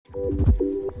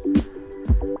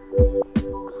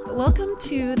Welcome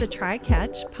to the Try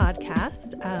Catch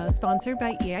podcast, sponsored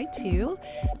by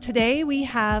EI2. Today we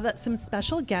have some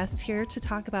special guests here to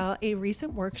talk about a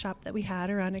recent workshop that we had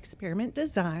around experiment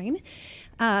design.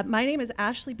 My name is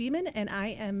Ashley Beeman, and I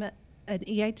am an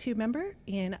EI2 member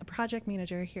and a project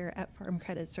manager here at Farm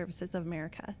Credit Services of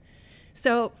America.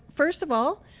 So first of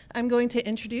all, I'm going to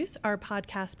introduce our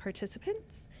podcast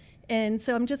participants. And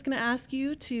so I'm just going to ask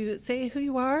you to say who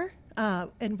you are,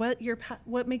 and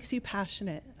what makes you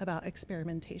passionate about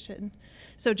experimentation.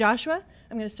 So Joshua,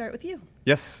 I'm going to start with you.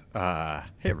 Yes. Hey,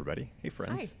 everybody. Hey,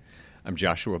 friends. Hi. I'm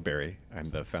Joshua Berry.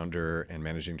 I'm the founder and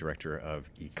managing director of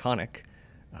Econic.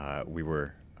 We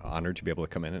were honored to be able to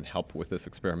come in and help with this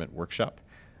experiment workshop.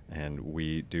 And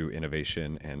we do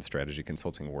innovation and strategy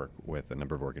consulting work with a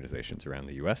number of organizations around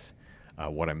the U.S.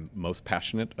 What I'm most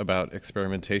passionate about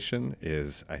experimentation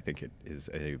is I think it is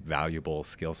a valuable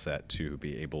skill set to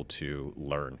be able to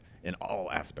learn in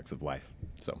all aspects of life.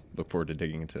 So look forward to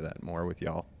digging into that more with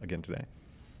y'all again today.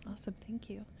 Awesome.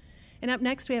 Thank you. And up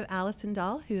next, we have Allison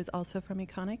Dahl, who is also from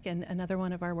Econic and another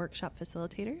one of our workshop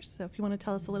facilitators. So if you want to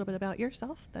tell us a little bit about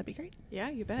yourself, that'd be great.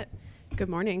 Yeah, you bet. Good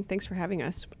morning. Thanks for having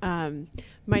us.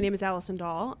 My name is Allison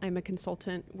Dahl. I'm a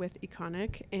consultant with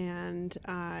Econic, and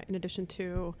in addition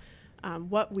to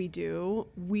what we do,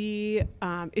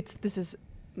 this is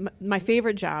my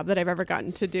favorite job that I've ever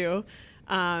gotten to do,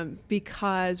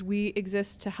 because we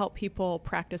exist to help people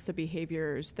practice the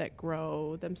behaviors that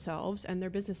grow themselves and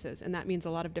their businesses. And that means a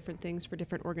lot of different things for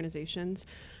different organizations.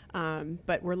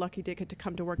 But we're lucky to get to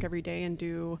come to work every day and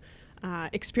do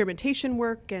experimentation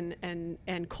work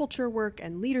and culture work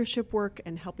and leadership work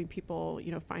and helping people,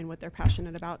 find what they're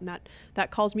passionate about. And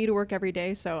that calls me to work every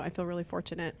day. So I feel really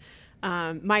fortunate.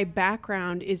 My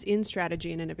background is in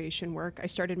strategy and innovation work. I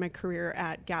started my career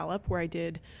at Gallup, where I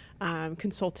did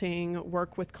consulting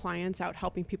work with clients out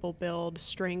helping people build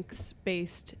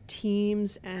strengths-based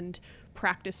teams and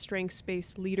practice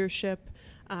strengths-based leadership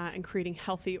and creating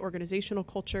healthy organizational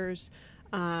cultures.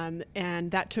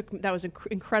 And that was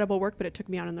incredible work, but it took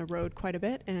me out on the road quite a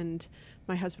bit. And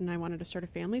my husband and I wanted to start a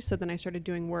family, so then I started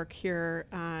doing work here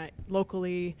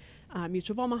locally,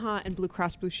 Mutual of Omaha and Blue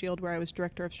Cross Blue Shield, where I was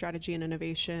director of strategy and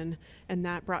innovation, and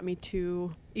that brought me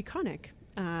to Econic.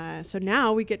 So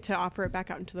now we get to offer it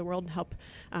back out into the world and help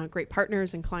great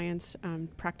partners and clients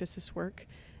practice this work.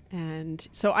 And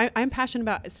so I'm passionate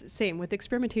about, same with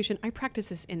experimentation. I practice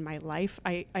this in my life.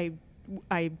 I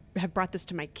have brought this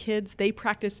to my kids. They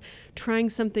practice trying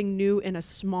something new in a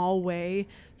small way,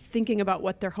 thinking about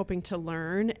what they're hoping to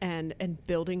learn and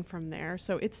building from there.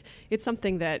 So it's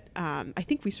something that I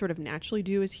think we sort of naturally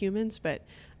do as humans, but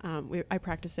I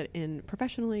practice it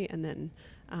professionally and then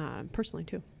personally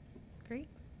too. Great.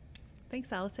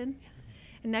 Thanks, Allison.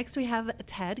 And next we have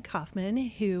Ted Kaufman,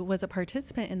 who was a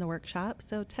participant in the workshop.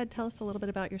 So Ted, tell us a little bit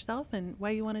about yourself and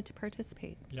why you wanted to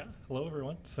participate. Yeah, hello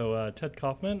everyone. So Ted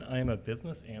Kaufman, I am a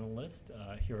business analyst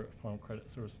here at Farm Credit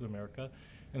Services of America.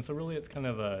 And so really it's kind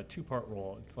of a two-part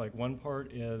role. It's like one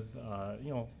part is,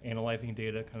 analyzing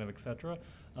data, kind of, et cetera.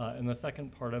 And the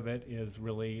second part of it is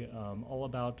really all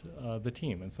about the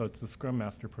team. And so it's the Scrum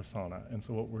Master persona. And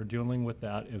so what we're dealing with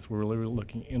that is we're really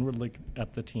looking inwardly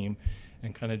at the team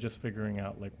and kind of just figuring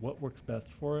out like what works best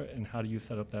for it and how do you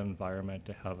set up that environment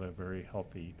to have a very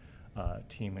healthy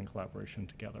team and collaboration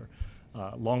together.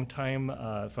 Long time,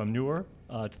 so I'm newer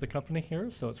to the company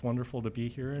here, so it's wonderful to be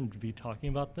here and to be talking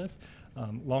about this.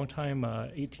 Long time,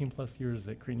 18 plus years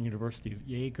at Creighton University.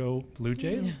 Yay, go Blue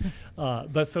Jays.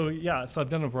 So I've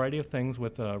done a variety of things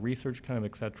with research, kind of,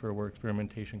 et cetera, where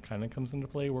experimentation kind of comes into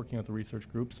play, working with the research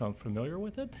group, so I'm familiar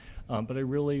with it. But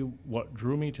what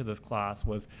drew me to this class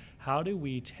was how do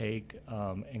we take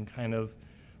and kind of,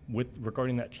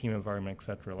 regarding that team environment, et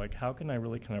cetera, like how can I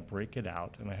really kind of break it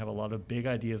out? And I have a lot of big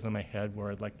ideas in my head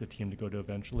where I'd like the team to go to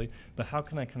eventually, but how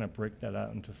can I kind of break that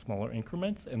out into smaller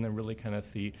increments and then really kind of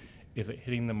see, is it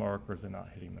hitting the mark or is it not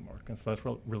hitting the mark? And so that's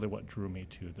really what drew me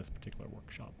to this particular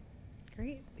workshop.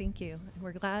 Great, thank you. And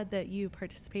we're glad that you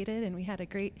participated, and we had a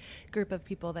great group of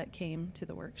people that came to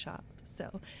the workshop.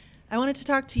 So I wanted to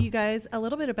talk to you guys a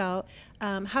little bit about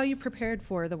how you prepared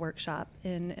for the workshop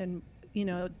and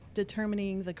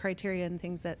determining the criteria and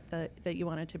things that you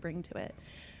wanted to bring to it.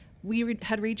 We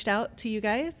had reached out to you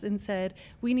guys and said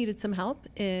we needed some help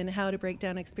in how to break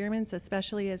down experiments,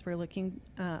 especially as we're looking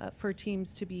for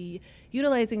teams to be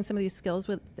utilizing some of these skills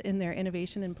within their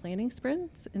innovation and planning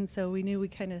sprints. And so we knew we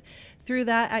kind of threw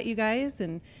that at you guys,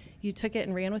 and you took it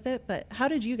and ran with it. But how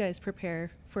did you guys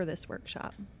prepare for this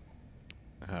workshop?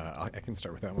 I can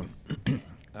start with that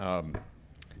one.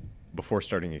 Before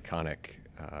starting Econic,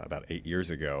 about 8 years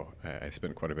ago, I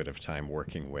spent quite a bit of time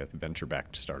working with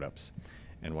venture-backed startups.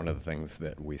 And one of the things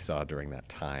that we saw during that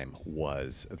time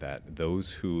was that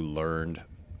those who learned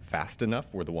fast enough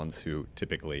were the ones who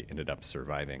typically ended up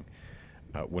surviving.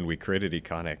 When we created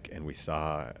Econic and we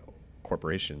saw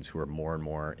corporations who are more and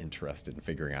more interested in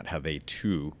figuring out how they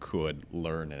too could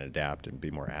learn and adapt and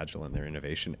be more agile in their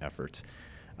innovation efforts,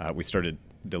 we started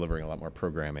delivering a lot more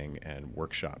programming and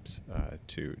workshops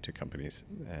to companies.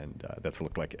 And that's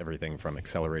looked like everything from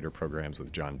accelerator programs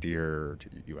with John Deere to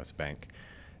U.S. Bank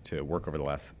to work over the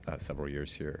last several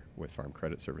years here with Farm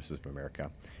Credit Services of America.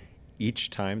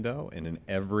 Each time, though, and in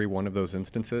every one of those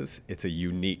instances, it's a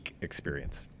unique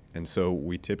experience. And so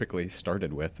we typically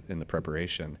started with, in the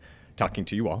preparation, talking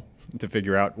to you all to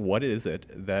figure out what is it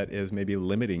that is maybe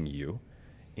limiting you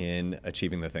in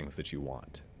achieving the things that you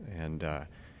want. And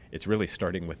it's really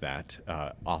starting with that,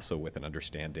 also with an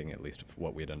understanding, at least of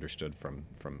what we had understood from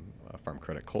farm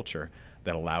credit culture,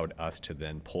 that allowed us to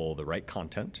then pull the right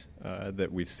content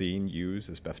that we've seen used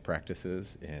as best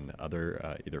practices in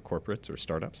other either corporates or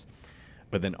startups,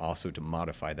 but then also to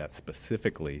modify that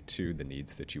specifically to the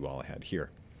needs that you all had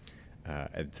here.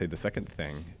 I'd say the second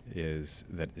thing is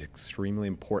that it's extremely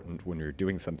important when you're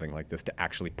doing something like this to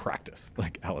actually practice,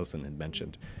 like Allison had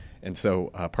mentioned. And so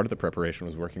part of the preparation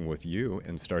was working with you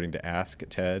and starting to ask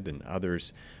Ted and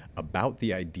others about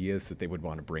the ideas that they would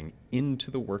want to bring into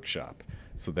the workshop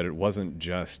so that it wasn't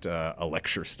just a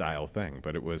lecture style thing,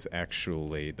 but it was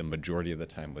actually the majority of the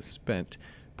time was spent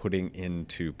putting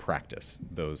into practice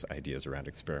those ideas around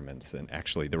experiments. And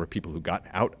actually, there were people who got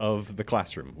out of the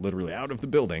classroom, literally out of the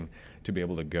building, to be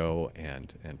able to go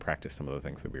and practice some of the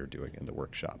things that we were doing in the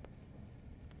workshop.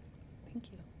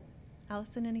 Thank you.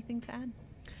 Allison, anything to add?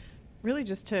 Really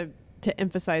just to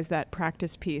emphasize that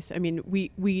practice piece. I mean,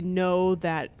 we know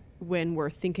that when we're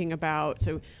thinking about,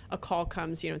 so a call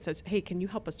comes, and says, hey, can you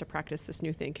help us to practice this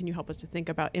new thing? Can you help us to think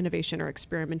about innovation or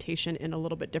experimentation in a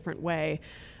little bit different way?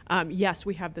 Yes,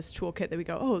 we have this toolkit that we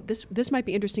go, oh, this might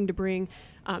be interesting to bring,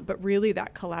 but really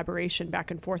that collaboration back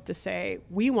and forth to say,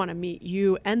 we want to meet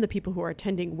you and the people who are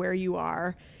attending where you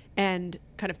are and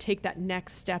kind of take that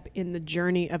next step in the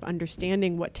journey of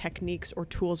understanding what techniques or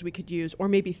tools we could use, or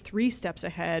maybe 3 steps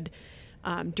ahead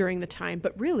during the time.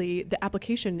 But really, the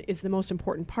application is the most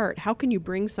important part. How can you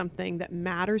bring something that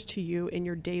matters to you in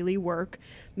your daily work,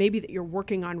 maybe that you're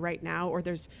working on right now, or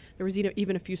there was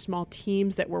even a few small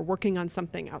teams that were working on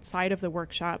something outside of the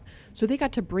workshop. So they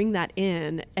got to bring that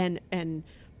in, and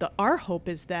our hope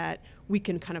is that we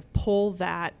can kind of pull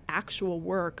that actual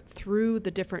work through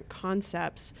the different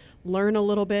concepts, learn a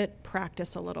little bit,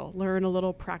 practice a little, learn a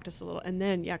little, practice a little, and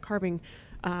then, carving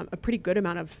a pretty good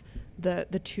amount of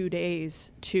the 2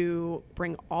 days to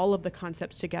bring all of the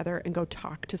concepts together and go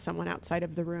talk to someone outside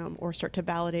of the room or start to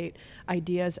validate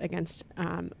ideas against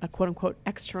a quote unquote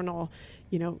external,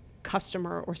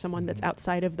 customer or someone that's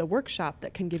outside of the workshop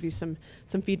that can give you some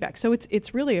feedback. So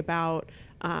it's really about,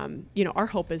 our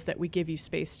hope is that we give you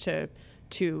space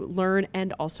to learn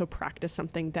and also practice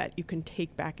something that you can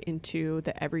take back into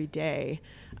the everyday,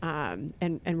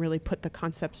 and really put the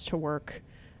concepts to work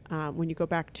when you go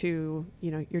back to,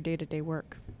 your day-to-day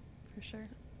work. For sure.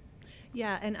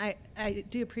 Yeah, and I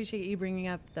do appreciate you bringing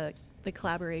up the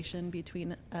collaboration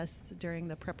between us during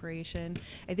the preparation.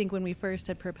 I think when we first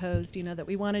had proposed, that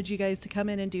we wanted you guys to come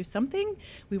in and do something,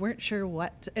 we weren't sure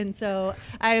what. And so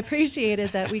I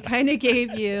appreciated that we kind of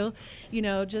gave you,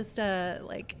 just a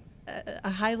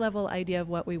high-level idea of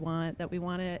what we want, that we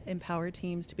want to empower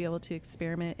teams to be able to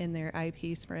experiment in their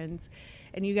IP sprints.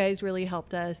 And you guys really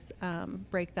helped us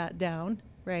break that down,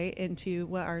 right, into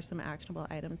what are some actionable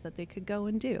items that they could go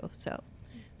and do. So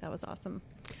that was awesome.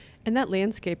 And that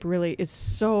landscape really is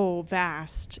so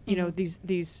vast.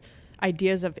 These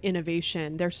ideas of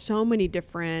innovation, there's so many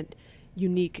different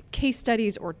unique case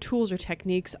studies or tools or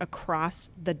techniques across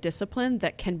the discipline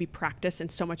that can be practiced in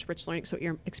so much rich learning. So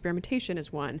experimentation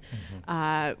is one.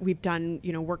 We've done,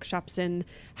 workshops in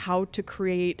how to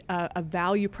create a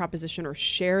value proposition or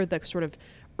share the sort of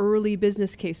early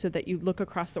business case so that you look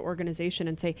across the organization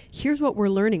and say, here's what we're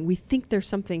learning. We think there's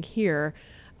something here.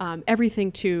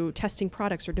 Everything to testing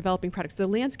products or developing products. The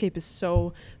landscape is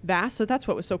so vast. So that's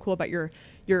what was so cool about your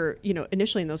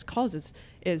initially in those calls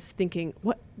is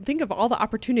think of all the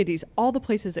opportunities, all the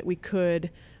places that we could,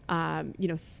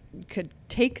 could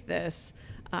take this,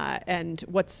 and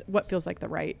what feels like the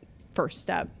right first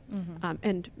step,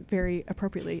 and very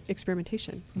appropriately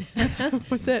experimentation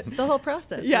was it. The whole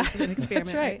process is an experiment,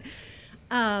 that's right?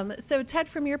 So Ted,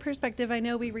 from your perspective, I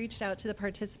know we reached out to the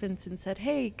participants and said,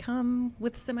 hey, come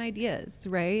with some ideas,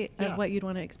 right, of what you'd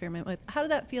want to experiment with. How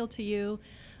did that feel to you?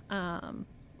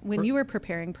 when you were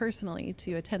preparing personally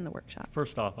to attend the workshop?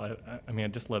 First off, I mean, I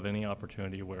just love any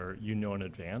opportunity where you know in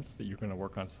advance that you're going to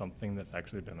work on something that's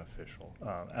actually beneficial,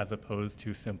 as opposed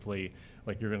to simply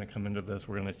like you're going to come into this,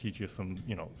 we're going to teach you some,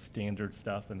 standard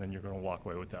stuff, and then you're going to walk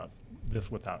away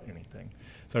without anything.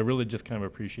 So I really just kind of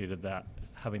appreciated that,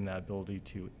 having that ability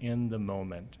to, in the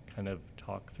moment, kind of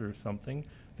talk through something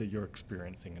that you're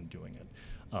experiencing and doing it.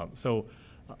 So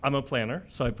I'm a planner,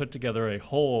 so I put together a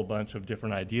whole bunch of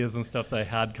different ideas and stuff that I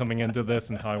had coming into this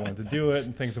and how I wanted to do it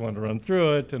and things I wanted to run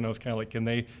through it. And I was kind of like, can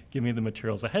they give me the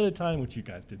materials ahead of time, which you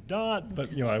guys did not, but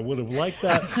I would have liked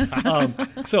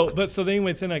that. So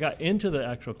anyways, then I got into the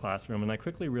actual classroom and I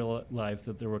quickly realized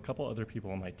that there were a couple other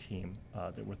people on my team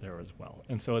that were there as well.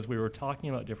 And so as we were talking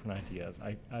about different ideas,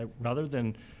 I rather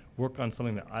than work on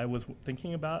something that I was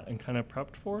thinking about and kind of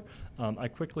prepped for, I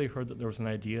quickly heard that there was an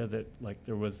idea that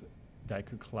that I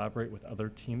could collaborate with other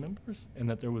team members and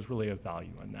that there was really a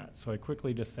value in that. So I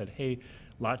quickly just said, hey,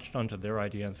 latched onto their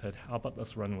idea and said, how about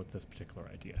let's run with this particular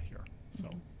idea here? So,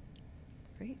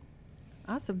 Great.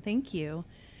 Awesome. Thank you.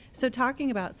 So talking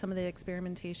about some of the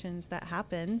experimentations that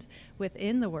happened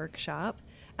within the workshop,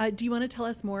 do you want to tell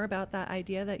us more about that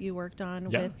idea that you worked on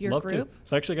with your group?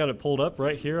 So I actually got it pulled up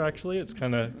right here, actually. It's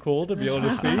kind of cool to be able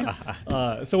to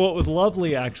see. So what was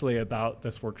lovely, actually, about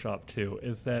this workshop, too,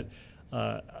 is that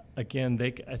again,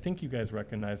 I think you guys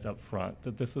recognized up front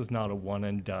that this is not a one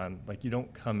and done. Like, you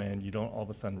don't come in, you don't all of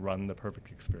a sudden run the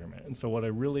perfect experiment. And so what I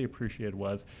really appreciated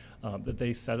was that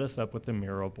they set us up with the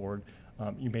Miro board.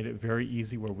 You made it very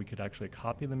easy where we could actually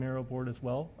copy the Miro board as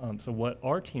well. So what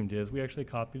our team did is we actually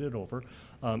copied it over.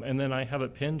 And then I have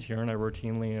it pinned here, and I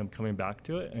routinely am coming back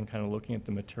to it and kind of looking at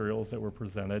the materials that were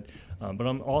presented. But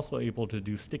I'm also able to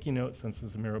do sticky notes since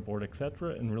it's a Miro board, et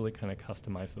cetera, and really kind of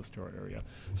customize this to our area.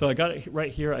 So I got it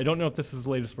right here. I don't know if this is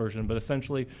the latest version, but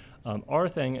essentially our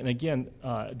thing, and again,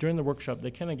 during the workshop,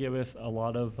 they kind of give us a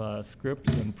lot of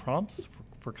scripts and prompts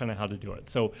for kind of how to do it.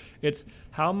 So it's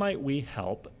how might we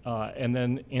help, and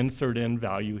then insert in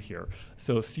value here.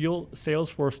 So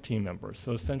Salesforce team members,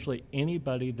 so essentially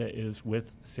anybody that is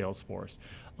with Salesforce.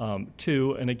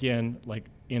 Two, and again, like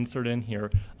insert in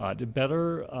here,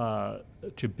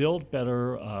 to build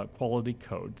better quality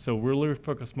code. So we're really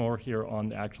focused more here on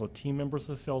the actual team members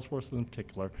of Salesforce in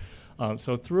particular.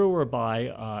 So through or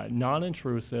by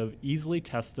non-intrusive, easily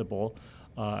testable,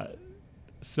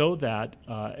 so that,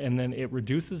 and then it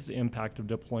reduces the impact of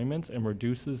deployments and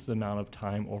reduces the amount of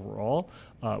time overall,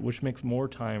 which makes more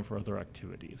time for other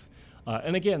activities.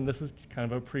 And again, this is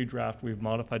kind of a pre-draft. We've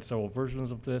modified several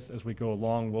versions of this. As we go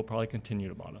along, we'll probably continue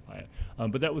to modify it.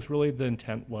 But that was really the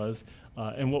intent was,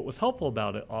 and what was helpful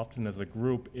about it often as a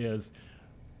group is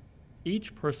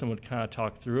each person would kind of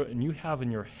talk through it, and you have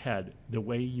in your head the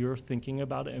way you're thinking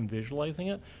about it and visualizing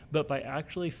it, but by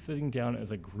actually sitting down as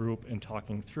a group and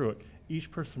talking through it, each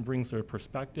person brings their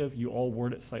perspective, you all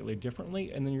word it slightly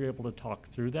differently, and then you're able to talk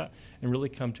through that and really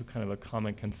come to kind of a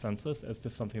common consensus as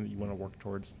to something that you want to work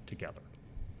towards together.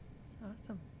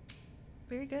 Awesome.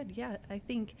 Very good. Yeah, I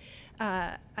think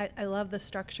I love the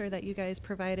structure that you guys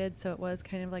provided. So it was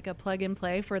kind of like a plug and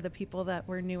play for the people that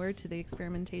were newer to the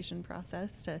experimentation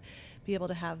process to be able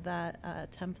to have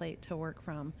that template to work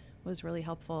from was really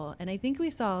helpful. And I think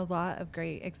we saw a lot of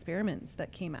great experiments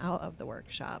that came out of the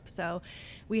workshop. So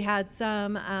we had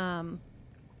some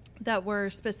that were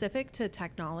specific to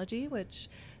technology, which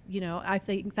I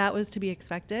think that was to be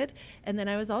expected. And then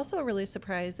I was also really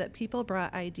surprised that people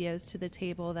brought ideas to the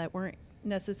table that weren't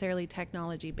necessarily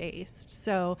technology based.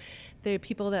 So there are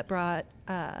people that brought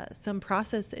some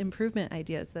process improvement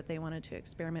ideas that they wanted to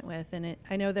experiment with. And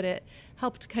I know that it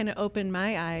helped kind of open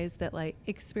my eyes that like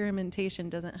experimentation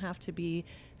doesn't have to be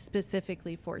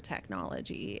specifically for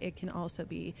technology. It can also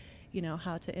be,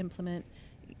 how to implement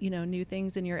new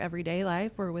things in your everyday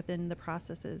life or within the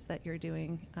processes that you're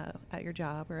doing at your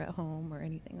job or at home or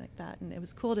anything like that. And it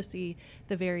was cool to see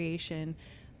the variation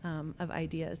of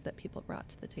ideas that people brought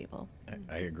to the table.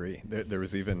 I agree. There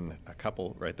was even a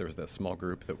couple, right? There was that small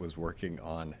group that was working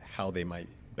on how they might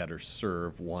better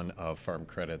serve one of Farm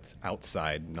Credit's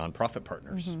outside nonprofit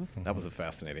partners. Mm-hmm. That was a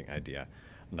fascinating idea.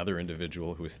 Another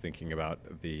individual who was thinking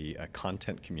about the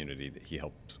content community that he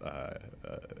helps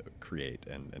create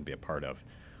and be a part of.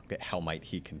 Okay, how might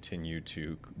he continue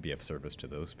to be of service to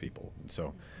those people? And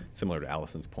so, similar to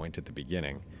Allison's point at the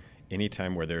beginning,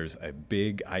 anytime where there's a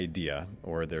big idea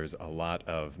or there's a lot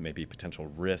of maybe potential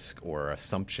risk or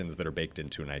assumptions that are baked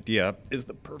into an idea is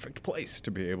the perfect place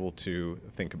to be able to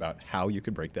think about how you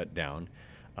could break that down,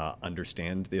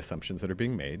 understand the assumptions that are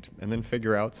being made, and then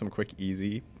figure out some quick,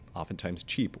 easy, oftentimes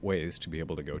cheap ways to be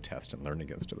able to go test and learn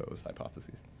against those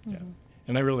hypotheses. Mm-hmm. Yeah.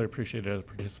 And I really appreciated as a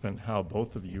participant how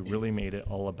both of you really made it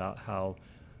all about how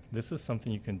this is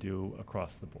something you can do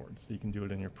across the board. So you can do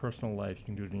it in your personal life, you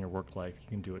can do it in your work life, you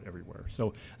can do it everywhere.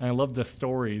 So, and I love the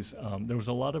stories. There was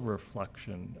a lot of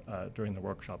reflection during the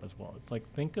workshop as well. It's like,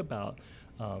 think about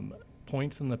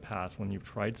points in the past when you've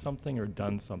tried something or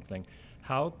done something.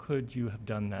 How could you have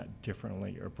done that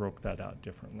differently or broke that out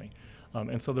differently?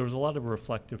 And so there was a lot of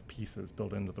reflective pieces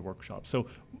built into the workshop. So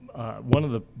one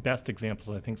of the best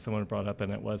examples I think someone brought up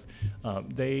in it was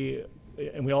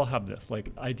and we all have this,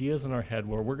 like ideas in our head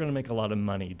where we're going to make a lot of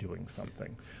money doing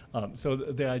something. So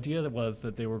the idea that was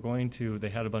that they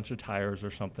had a bunch of tires or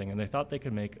something, and they thought they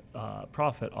could make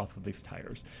profit off of these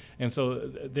tires. And so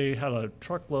they had a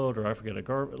truckload, or I forget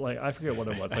what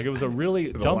it was. Like, it was a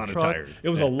really dump truck. It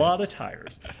was a lot of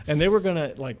tires. And they were going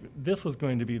to, this was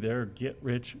going to be their get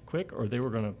rich quick, or they were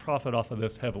going to profit off of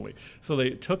this heavily. So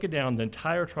they took it down, the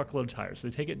entire truckload of tires. They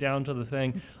take it down to the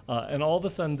thing, and all of a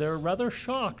sudden they're rather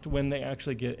shocked when they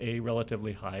actually get a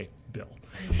relatively high bill.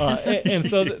 And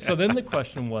so then the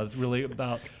question was really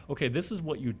about, okay, this is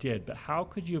what you did, but how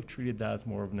could you have treated that as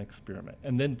more of an experiment?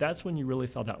 And then that's when you really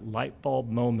saw that light bulb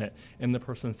moment in the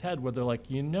person's head where they're like,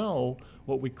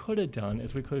 what we could have done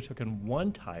is we could have taken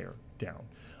one tire down.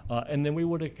 And then we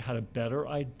would have had a better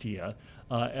idea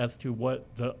as to what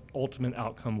the ultimate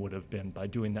outcome would have been by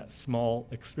doing that small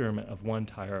experiment of one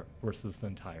tire versus the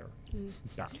entire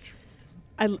batch.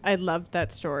 I loved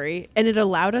that story. And it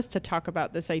allowed us to talk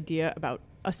about this idea about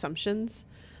assumptions.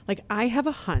 Like, I have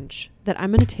a hunch that I'm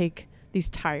going to take these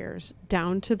tires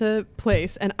down to the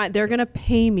place and they're going to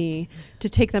pay me to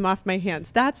take them off my hands.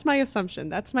 That's my assumption.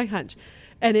 That's my hunch.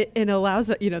 And it allows,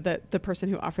 that the person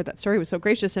who offered that story was so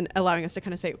gracious in allowing us to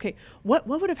kind of say, okay, what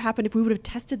would have happened if we would have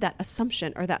tested that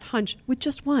assumption or that hunch with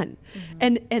just one?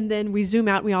 Mm-hmm. And then we zoom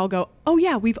out and we all go, oh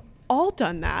yeah, we've all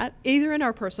done that, either in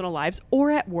our personal lives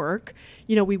or at work.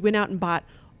 We went out and bought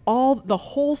the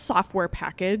whole software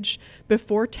package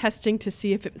before testing to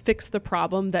see if it fixed the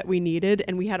problem that we needed.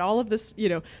 And we had all of this,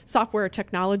 software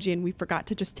technology, and we forgot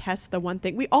to just test the one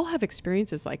thing. We all have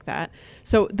experiences like that.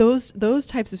 So those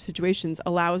types of situations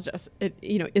allows us,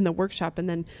 in the workshop, and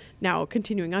then now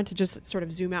continuing on to just sort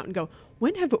of zoom out and go,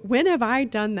 when have I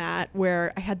done that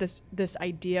where I had this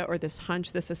idea or this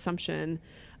hunch, this assumption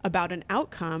about an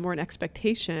outcome or an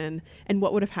expectation, and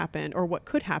what would have happened or what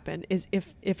could happen is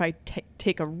if I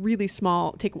take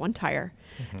one tire,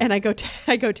 mm-hmm. and I go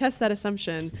test that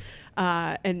assumption,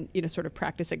 and sort of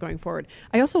practice it going forward.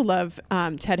 I also love,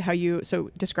 Ted, how you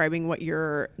describing what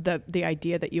the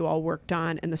idea that you all worked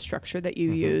on and the structure that you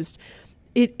mm-hmm. used.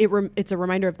 It's a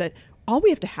reminder of that all we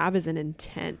have to have is an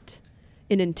intent.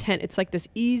 It's like this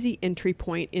easy entry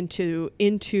point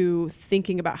into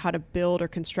thinking about how to build or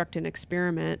construct an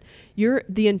experiment.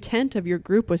 The intent of your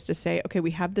group was to say, okay,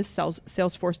 we have this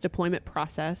Salesforce deployment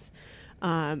process.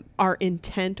 Our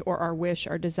intent or our wish,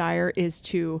 our desire is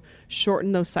to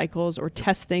shorten those cycles or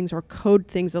test things or code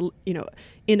things,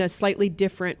 in a slightly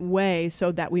different way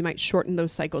so that we might shorten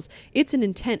those cycles. It's an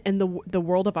intent, and the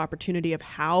world of opportunity of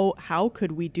how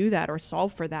could we do that or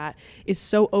solve for that is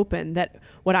so open that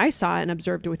what I saw and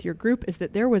observed with your group is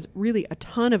that there was really a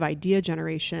ton of idea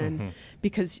generation, mm-hmm.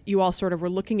 because you all sort of were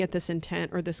looking at this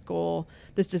intent or this goal,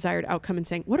 this desired outcome, and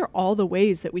saying, what are all the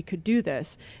ways that we could do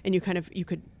this? And you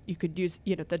could use,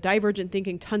 the divergent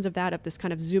thinking, tons of that, of this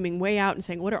kind of zooming way out and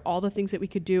saying, what are all the things that we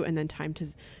could do? And then time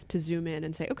to zoom in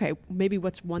and say, okay, maybe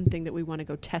what's one thing that we want to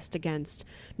go test against,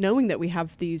 knowing that we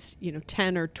have these,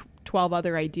 10 or 12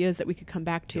 other ideas that we could come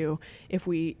back to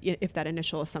if that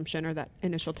initial assumption or that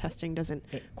initial testing doesn't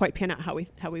quite pan out how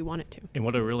we want it to. And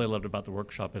what I really loved about the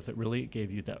workshop is it really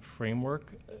gave you that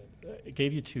framework. It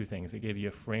gave you two things. It gave you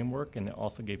a framework, and it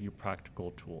also gave you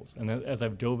practical tools. And as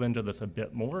I've dove into this a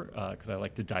bit more, because I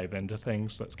like to dive into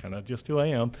things, that's kind of just who I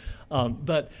am.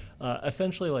 But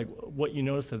essentially, like, what you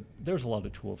notice is there's a lot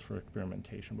of tools for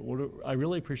experimentation. But what I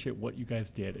really appreciate what you guys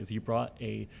did is you brought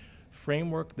a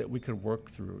framework that we could work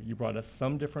through. You brought us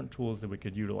some different tools that we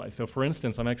could utilize. So for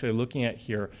instance, I'm actually looking at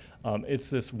here,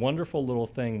 it's this wonderful little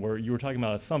thing where you were talking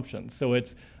about assumptions. So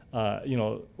it's,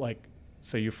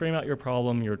 so you frame out your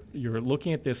problem, you're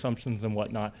looking at the assumptions and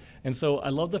whatnot. And so I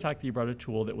love the fact that you brought a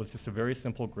tool that was just a very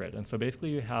simple grid. And so basically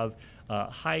you have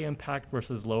high impact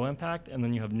versus low impact, and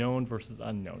then you have known versus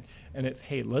unknown. And it's,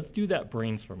 hey, let's do that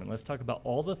brainstorming. Let's talk about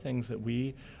all the things that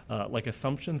we, like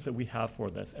assumptions that we have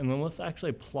for this. And then let's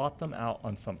actually plot them out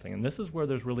on something. And this is where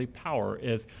there's really power,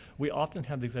 is we often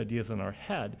have these ideas in our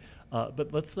head,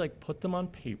 but let's put them on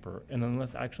paper, and then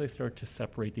let's actually start to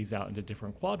separate these out into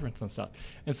different quadrants and stuff.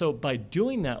 And so by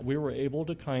doing that, we were able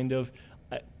to kind of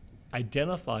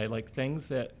identify like things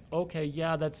that, okay,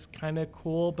 yeah, that's kind of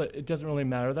cool, but it doesn't really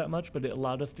matter that much. But it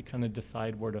allowed us to kind of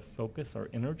decide where to focus our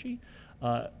energy,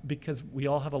 because we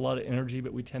all have a lot of energy,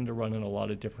 but we tend to run in a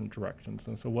lot of different directions.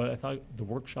 And so what I thought the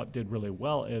workshop did really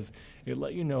well is it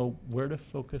let you know where to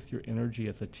focus your energy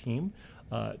as a team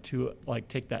to like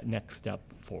take that next step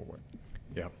forward.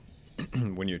 Yeah.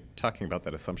 When you're talking about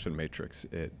that assumption matrix,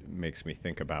 it makes me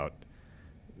think about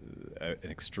an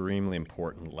extremely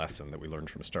important lesson that we learned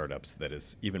from startups that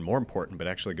is even more important, but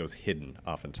actually goes hidden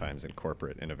oftentimes in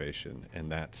corporate innovation.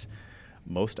 And that's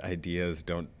most ideas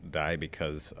don't die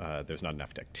because there's not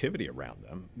enough activity around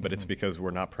them, but it's because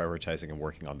we're not prioritizing and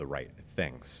working on the right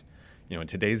things. You know, in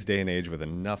today's day and age with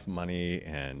enough money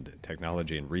and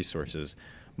technology and resources,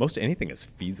 most anything is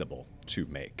feasible to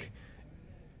make.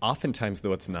 Oftentimes,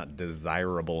 though, it's not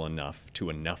desirable enough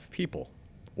to enough people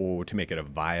or to make it a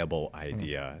viable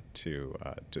idea to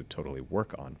totally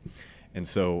work on. And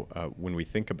so when we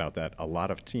think about that, a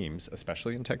lot of teams,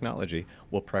 especially in technology,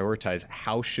 will prioritize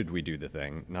how should we do the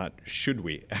thing, not should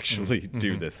we actually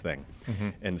do this thing.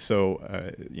 And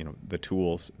so, the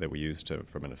tools that we use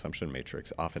from an assumption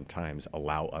matrix oftentimes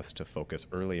allow us to focus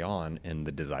early on in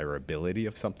the desirability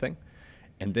of something,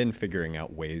 and then figuring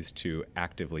out ways to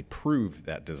actively prove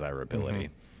that desirability,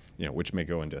 which may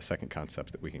go into a second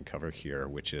concept that we can cover here,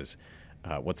 which is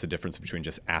what's the difference between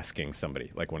just asking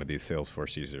somebody, like one of these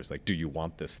Salesforce users, like, do you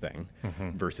want this thing,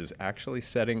 versus actually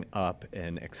setting up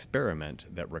an experiment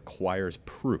that requires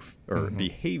proof or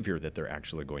behavior that they're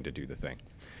actually going to do the thing.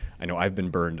 I know I've been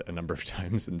burned a number of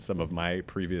times in some of my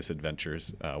previous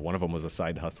adventures. One of them was a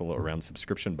side hustle around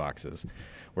subscription boxes,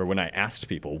 where when I asked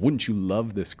people, wouldn't you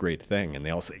love this great thing? And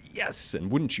they all say, yes, and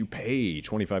wouldn't you pay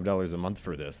 $25 a month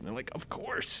for this? And they're like, of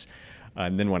course.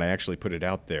 And then when I actually put it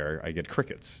out there, I get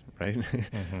crickets, right?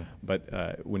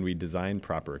 But when we design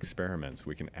proper experiments,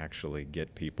 we can actually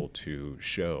get people to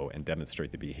show and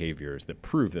demonstrate the behaviors that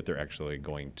prove that they're actually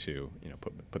going to,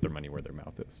 put their money where their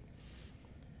mouth is.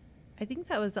 I think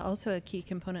that was also a key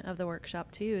component of the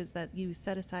workshop too, is that you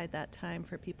set aside that time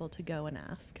for people to go and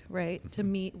ask, right? To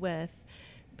meet with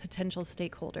potential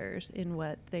stakeholders in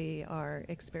what they are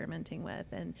experimenting with.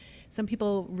 And some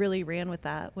people really ran with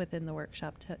that within the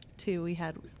workshop too. We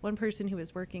had one person who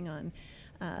was working on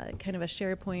kind of a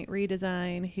SharePoint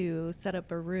redesign who set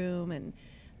up a room and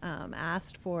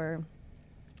asked for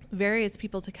various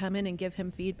people to come in and give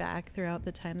him feedback throughout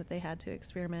the time that they had to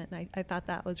experiment. And I thought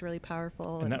that was really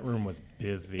powerful. And that room was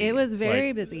busy. It was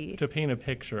very busy. To paint a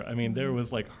picture, I mean, there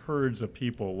was like herds of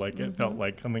people, like it felt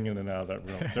like coming in and out of that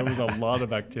room. There was a lot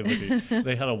of activity.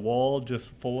 They had a wall just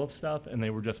full of stuff and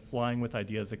they were just flying with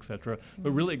ideas, etc.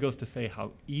 But really it goes to say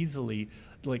how easily,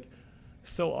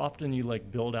 so often you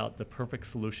build out the perfect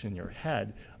solution in your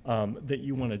head that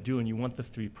you want to do, and you want this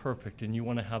to be perfect, and you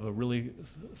want to have a really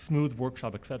smooth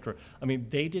workshop, etc. I mean,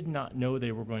 they did not know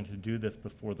they were going to do this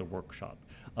before the workshop.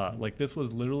 This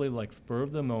was literally spur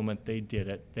of the moment. They did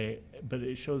it. But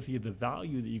it shows you the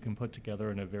value that you can put together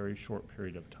in a very short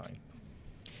period of time.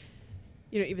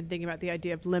 Even thinking about the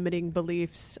idea of limiting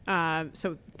beliefs.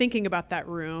 So thinking about that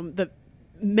room,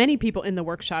 many people in the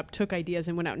workshop took ideas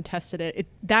and went out and tested it.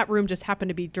 That room just happened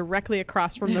to be directly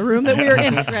across from the room that we were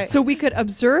in. Right. So we could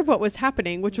observe what was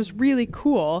happening, which was really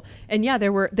cool. And yeah,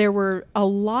 there were a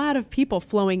lot of people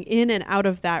flowing in and out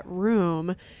of that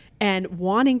room and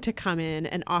wanting to come in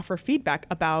and offer feedback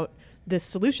about this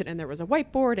solution. And there was a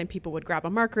whiteboard and people would grab a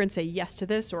marker and say yes to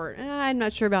this, or I'm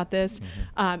not sure about this,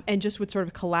 and just would sort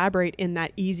of collaborate in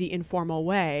that easy, informal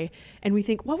way. And we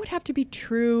think, what would have to be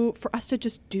true for us to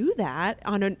just do that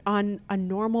on a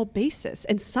normal basis?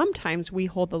 And sometimes we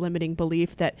hold the limiting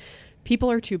belief that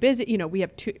people are too busy. We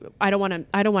have I don't want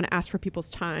to ask for people's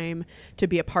time to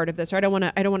be a part of this, or I don't want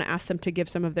to ask them to give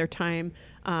some of their time,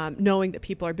 knowing that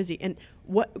people are busy. And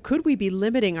what could we be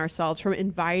limiting ourselves from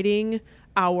inviting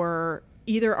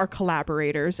either our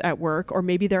collaborators at work, or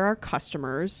maybe they're our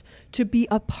customers, to be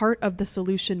a part of the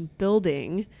solution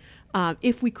building,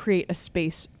 if we create a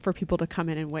space for people to come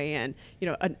in and weigh in,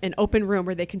 an open room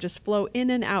where they can just flow in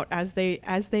and out as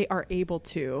they are able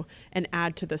to, and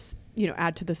add to this,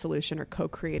 add to the solution or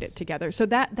co-create it together. So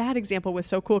that example was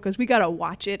so cool because we got to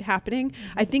watch it happening.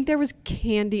 I think there was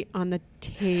candy on the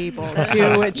table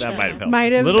too, which that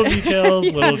might have little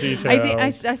details. I think I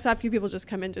saw a few people just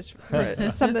come in just for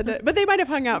something, but they might have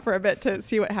hung out for a bit to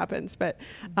see what happens. But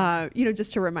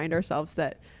just to remind ourselves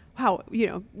that, wow,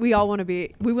 we all want to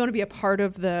be a part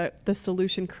of the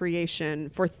solution creation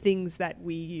for things that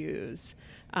we use.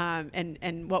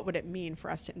 and what would it mean for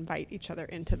us to invite each other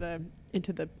into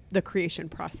the creation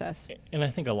process. And I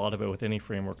think a lot of it with any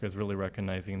framework is really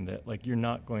recognizing that like you're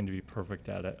not going to be perfect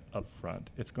at it up front.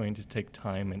 It's going to take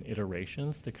time and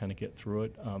iterations to kind of get through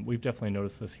it. We've definitely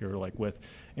noticed this here, like with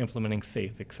implementing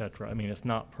SAFe, et cetera. I mean, it's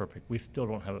not perfect. We still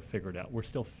don't have it figured out. We're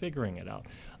still figuring it out.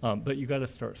 But you got to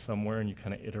start somewhere and you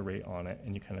kind of iterate on it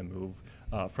and you kind of move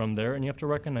from there. And you have to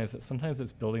recognize that sometimes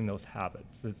it's building those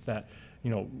habits. It's that,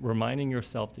 reminding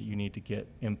yourself that you need to get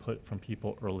input from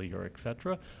people earlier, et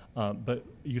cetera. But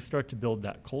you start to build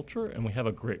that culture, and we have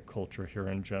a great culture here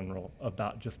in general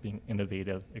about just being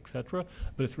innovative, et cetera.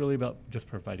 But it's really about just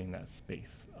providing that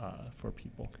space for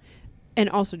people. And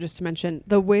also just to mention,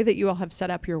 the way that you all have set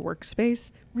up your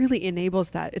workspace really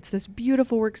enables that. It's this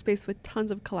beautiful workspace with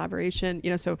tons of collaboration,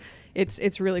 so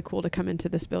it's really cool to come into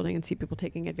this building and see people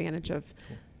taking advantage of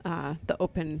the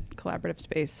open collaborative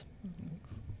space.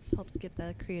 Helps get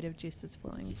the creative juices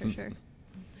flowing for sure.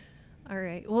 All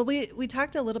right. Well, we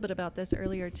talked a little bit about this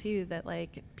earlier too, that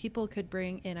like people could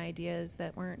bring in ideas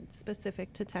that weren't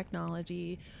specific to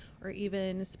technology or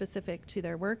even specific to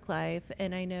their work life.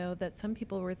 And I know that some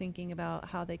people were thinking about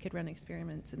how they could run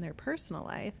experiments in their personal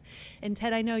life. And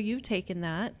Ted, I know you've taken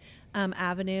that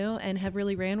avenue and have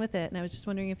really ran with it. And I was just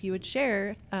wondering if you would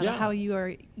share how you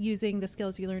are using the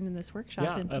skills you learned in this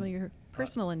workshop in some of your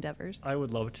personal endeavors. I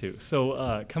would love to.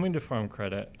 So coming to Farm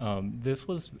Credit, this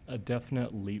was a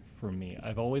definite leap for me.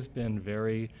 I've always been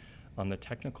very on the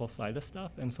technical side of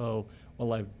stuff. And so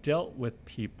while I've dealt with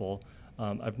people,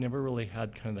 I've never really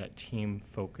had kind of that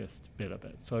team-focused bit of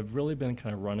it. So I've really been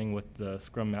kind of running with the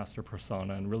Scrum Master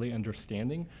persona and really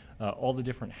understanding all the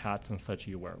different hats and such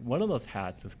you wear. One of those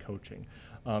hats is coaching.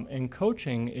 And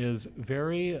coaching is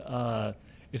very,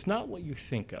 it's not what you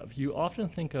think of. You often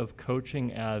think of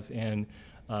coaching as in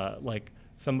like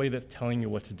somebody that's telling you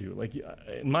what to do. Like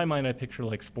in my mind, I picture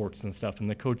like sports and stuff and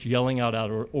the coach yelling out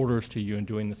orders to you and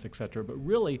doing this, et cetera. But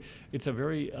really, it's a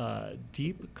very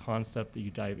deep concept that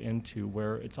you dive into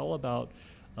where it's all about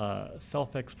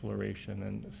self-exploration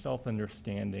and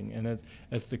self-understanding. And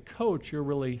as the coach, you're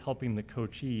really helping the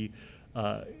coachee.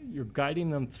 You're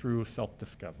guiding them through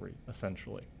self-discovery,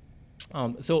 essentially.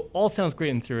 So all sounds great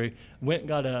in theory. I went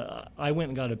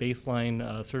and got a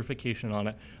baseline certification on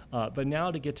it. But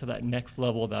now to get to that next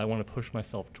level that I want to push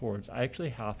myself towards, I actually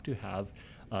have to have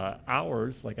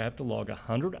hours, like I have to log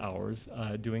 100 hours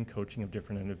doing coaching of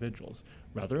different individuals.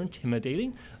 Rather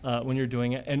intimidating when you're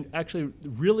doing it, and actually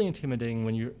really intimidating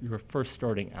when you're first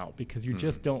starting out because you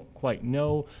just don't quite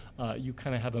know. You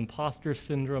kind of have imposter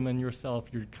syndrome in yourself.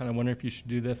 You're kind of wondering if you should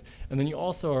do this. And then you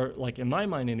also are, like in my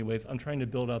mind anyways, I'm trying to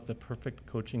build out the perfect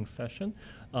coaching session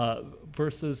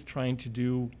versus trying to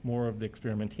do more of the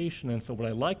experimentation. And so what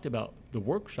I liked about the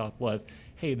workshop was,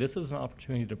 hey, this is an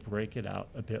opportunity to break it out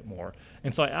a bit more.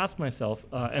 And so I asked myself,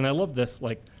 and I love this,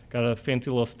 like, got a fancy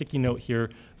little sticky note here.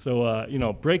 So,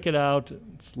 break it out.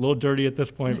 It's a little dirty at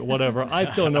this point, but whatever. I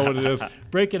still know what it is.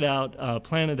 Break it out,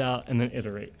 plan it out, and then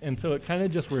iterate. And so it kind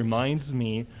of just reminds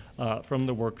me from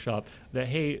the workshop that,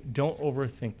 hey, don't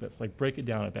overthink this. Like, break it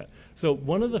down a bit. So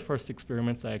one of the first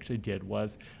experiments I actually did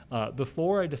was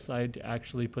before I decided to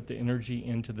actually put the energy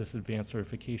into this advanced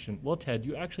certification, well, Ted,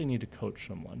 you actually need to coach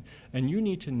someone. And you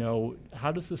need to know,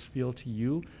 how does this feel to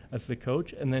you as the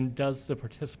coach? And then does the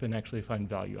participant actually find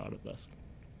value out of this?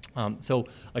 So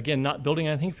again, not building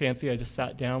anything fancy. I just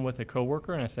sat down with a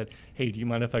coworker and I said, hey, do you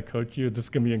mind if I coach you? This is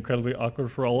going to be incredibly awkward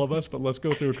for all of us, but let's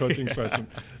go through a coaching session.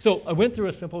 So I went through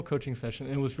a simple coaching session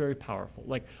and it was very powerful.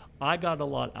 Like, I got a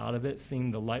lot out of it,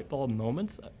 seeing the light bulb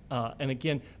moments. And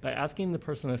again, by asking the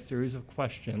person a series of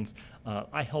questions,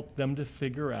 I helped them to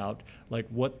figure out like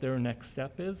what their next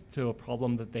step is to a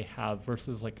problem that they have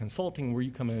versus like consulting where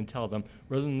you come in and tell them.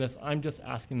 Rather than this, I'm just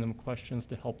asking them questions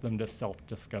to help them to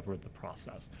self-discover the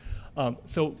process.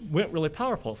 So went really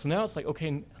powerful. So now it's like,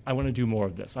 okay, I want to do more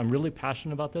of this. I'm really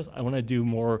passionate about this. I want to do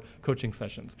more coaching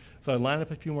sessions. So I lined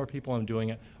up a few more people. I'm doing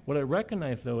it. What I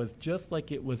recognize though is just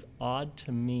like it was odd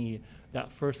to me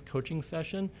that first coaching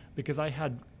session because I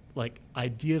had like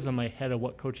ideas in my head of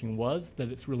what coaching was that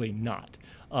it's really not.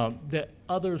 That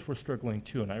others were struggling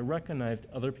too, and I recognized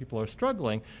other people are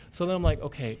struggling. So then I'm like,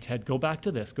 okay, Ted, go back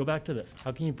to this.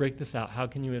 How can you break this out? How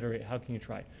can you iterate? How can you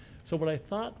try? So what I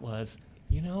thought was,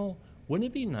 wouldn't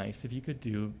it be nice if you could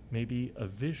do maybe a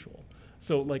visual?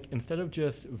 So like instead of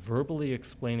just verbally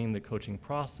explaining the coaching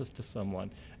process to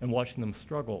someone and watching them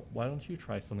struggle, why don't you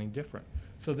try something different?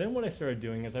 So then what I started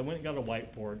doing is I went and got a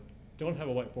whiteboard. Don't have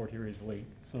a whiteboard here easily,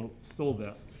 so stole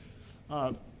this.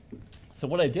 So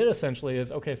what I did essentially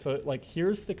is, okay, so like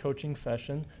here's the coaching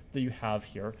session that you have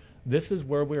here. This is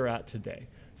where we're at today.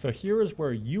 So here is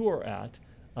where you are at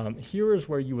Here is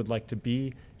where you would like to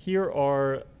be. Here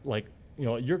are, like,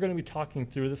 you're going to be talking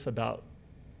through this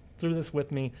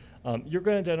with me. You're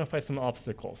going to identify some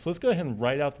obstacles. So let's go ahead and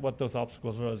write out what those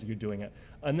obstacles are as you're doing it.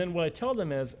 And then what I tell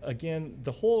them is, again,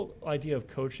 the whole idea of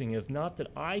coaching is not that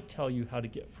I tell you how to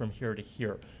get from here to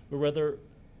here, but rather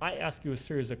I ask you a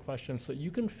series of questions so you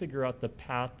can figure out the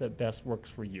path that best works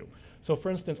for you. So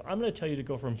for instance, I'm going to tell you to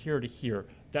go from here to here.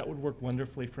 That would work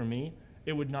wonderfully for me.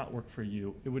 It would not work for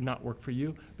you. It would not work for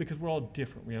you because we're all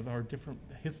different. We have our different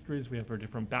histories, we have our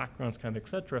different backgrounds, kind of, et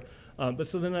cetera. But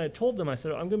so then I told them, I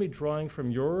said, I'm going to be drawing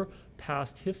from your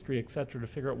past history, et cetera, to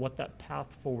figure out what that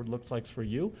path forward looks like for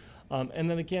you. And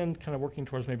then again, kind of working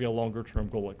towards maybe a longer term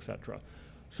goal, et cetera.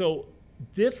 So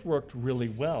this worked really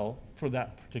well for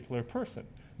that particular person.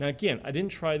 Now again, I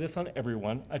didn't try this on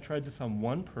everyone. I tried this on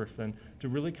one person to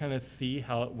really kind of see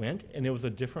how it went, and it was a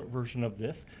different version of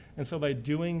this. And so by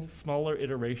doing smaller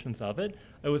iterations of it,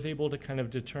 I was able to kind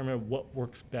of determine what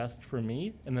works best for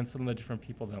me and then some of the different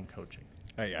people that I'm coaching.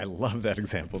 I love that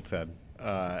example, Ted.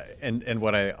 And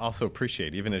what I also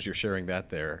appreciate, even as you're sharing that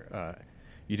there,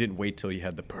 you didn't wait till you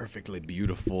had the perfectly,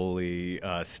 beautifully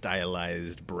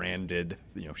stylized, branded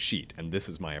sheet, and this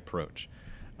is my approach.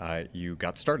 You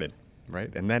got started.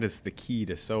 Right, and that is the key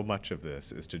to so much of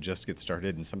this, is to just get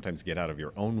started and sometimes get out of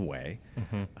your own way.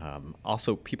 Mm-hmm.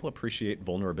 Also, people appreciate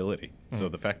vulnerability. Mm-hmm. So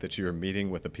the fact that you're meeting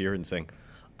with a peer and saying,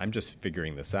 I'm just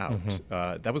figuring this out,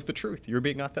 mm-hmm. That was the truth. You're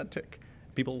being authentic.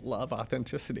 People love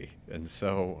authenticity. And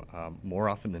so more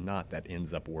often than not, that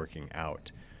ends up working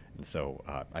out. And so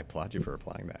I applaud you for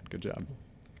applying that. Good job.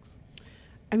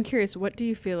 I'm curious, what do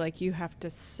you feel like you have to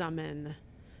summon?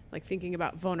 Like, thinking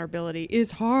about vulnerability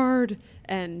is hard.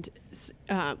 And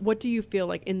what do you feel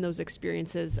like in those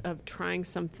experiences of trying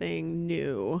something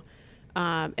new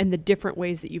and the different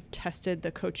ways that you've tested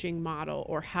the coaching model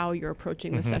or how you're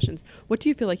approaching the sessions? What do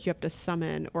you feel like you have to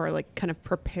summon or like kind of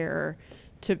prepare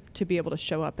to be able to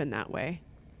show up in that way?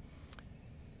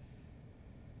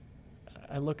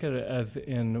 I look at it as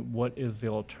in what is the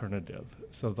alternative.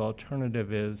 So the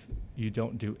alternative is you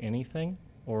don't do anything.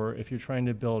 Or if you're trying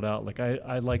to build out, like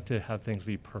I like to have things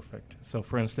be perfect. So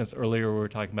for instance, earlier we were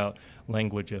talking about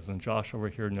languages, and Josh over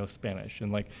here knows Spanish.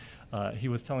 And he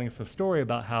was telling us a story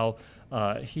about how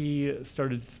he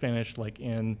started Spanish like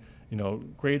in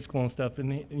grade school and stuff.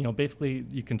 And basically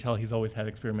you can tell he's always had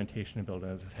experimentation built in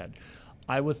his head.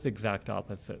 I was the exact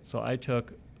opposite. So I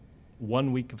took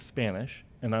 1 week of Spanish,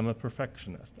 and I'm a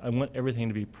perfectionist. I want everything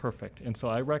to be perfect. And so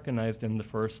I recognized in the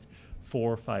first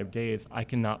 4 or 5 days, I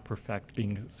cannot perfect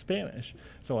being Spanish.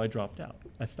 So I dropped out.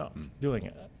 I stopped doing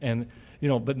it. And,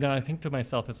 but then I think to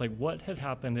myself, it's like, what had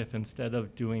happened if instead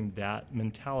of doing that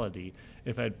mentality,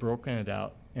 if I'd broken it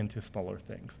out into smaller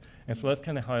things? And so that's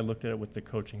kind of how I looked at it with the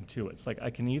coaching too. It's like,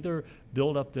 I can either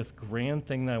build up this grand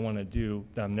thing that I want to do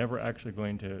that I'm never actually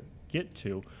going to get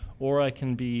to, or I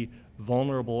can be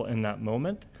vulnerable in that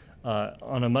moment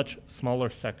on a much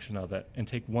smaller section of it and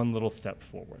take one little step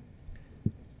forward.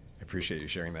 I appreciate you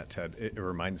sharing that, Ted. It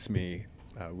reminds me,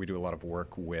 we do a lot of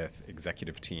work with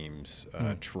executive teams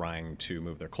trying to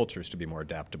move their cultures to be more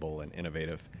adaptable and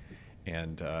innovative.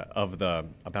 And of the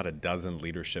about a dozen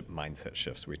leadership mindset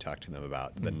shifts we talk to them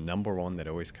about, the number one that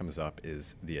always comes up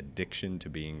is the addiction to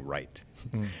being right.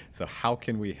 So how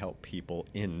can we help people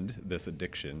end this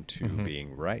addiction to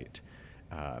being right?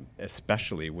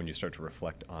 Especially when you start to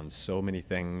reflect on so many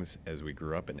things as we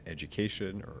grew up in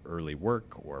education or early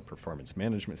work or performance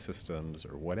management systems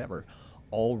or whatever,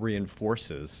 all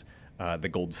reinforces the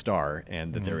gold star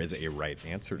and that there is a right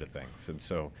answer to things. And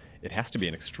so it has to be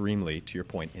an extremely, to your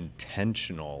point,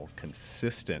 intentional,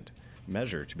 consistent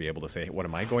measure to be able to say, what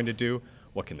am I going to do?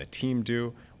 What can the team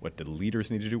do? What do leaders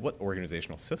need to do? What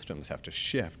organizational systems have to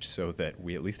shift so that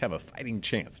we at least have a fighting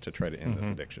chance to try to end this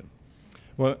addiction?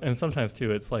 Well, and sometimes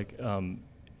too, it's like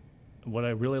what I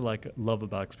really love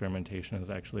about experimentation is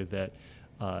actually that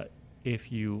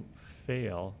if you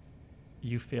fail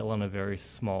on a very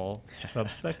small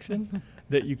subsection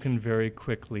that you can very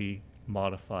quickly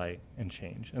modify and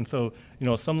change. And so,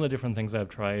 some of the different things I've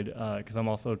tried, because I'm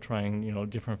also trying,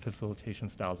 different facilitation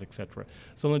styles, et cetera.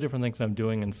 Some of the different things I'm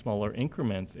doing in smaller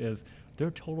increments is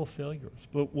they're total failures.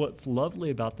 But what's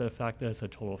lovely about the fact that it's a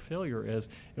total failure is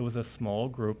it was a small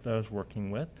group that I was working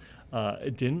with.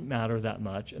 It didn't matter that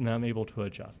much, and I'm able to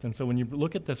adjust. And so when you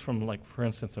look at this from, like, for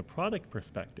instance, a product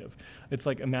perspective, it's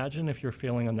like, imagine if you're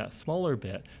failing on that smaller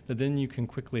bit, that then you can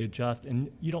quickly adjust,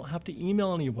 and you don't have to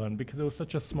email anyone because it was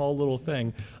such a small little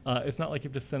thing. It's not like you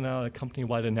have to send out a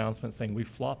company-wide announcement saying we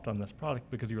flopped on this product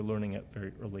because you're learning it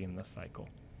very early in the cycle.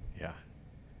 Yeah.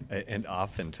 And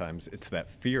oftentimes it's that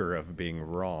fear of being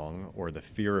wrong or the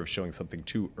fear of showing something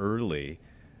too early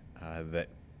that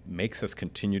makes us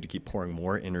continue to keep pouring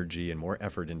more energy and more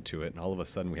effort into it. And all of a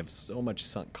sudden we have so much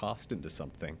sunk cost into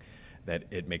something that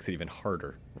it makes it even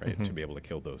harder, right, to be able to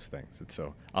kill those things. And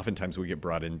so oftentimes we get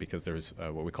brought in because there's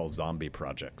what we call zombie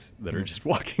projects that are just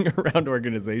walking around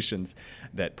organizations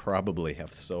that probably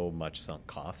have so much sunk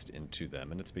cost into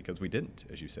them. And it's because we didn't,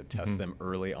 as you said, test them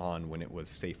early on when it was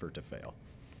safer to fail.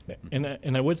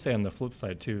 And I would say on the flip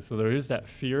side too, so there is that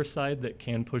fear side that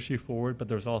can push you forward, but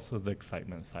there's also the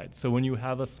excitement side. So when you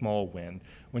have a small win,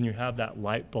 when you have that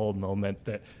light bulb moment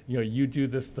that, you know, you do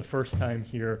this the first time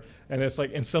here and it's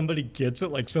like, and somebody gets it,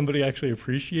 like somebody actually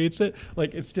appreciates it,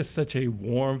 like it's just such a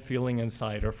warm feeling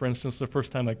inside. Or for instance, the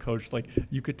first time I coached, like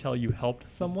you could tell you helped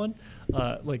someone,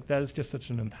 like that is just such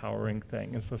an empowering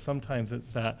thing. And so sometimes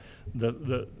it's that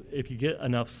if you get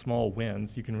enough small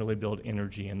wins, you can really build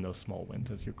energy in those small wins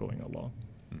as you're going along.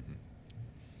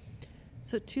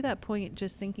 So to that point,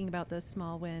 just thinking about those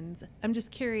small wins, I'm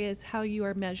just curious how you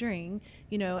are measuring,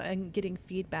 you know, and getting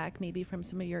feedback maybe from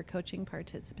some of your coaching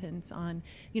participants on,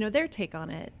 you know, their take on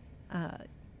it.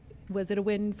 Was it a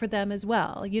win for them as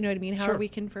well? You know what I mean? How Sure. are we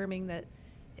confirming that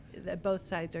both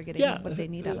sides are getting what they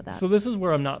need out of that? So this is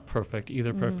where I'm not perfect,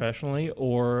 either professionally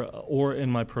or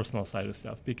in my personal side of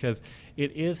stuff, because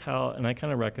it is how, and I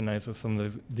kind of recognize with some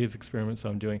of these experiments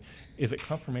I'm doing, is it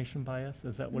confirmation bias?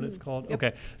 Is that what it's called? Yep.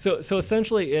 Okay. So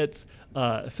essentially it's,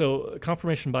 so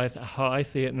confirmation bias, how I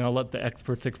see it, and I'll let the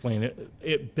experts explain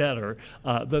it better.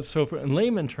 But so in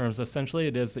layman terms, essentially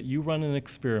it is that you run an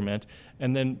experiment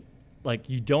and then like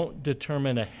you don't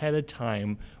determine ahead of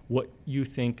time what you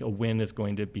think a win is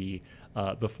going to be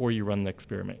before you run the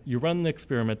experiment. You run the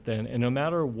experiment then, and no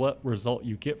matter what result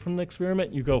you get from the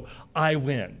experiment, you go, I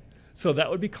win. So that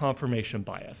would be confirmation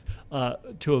bias.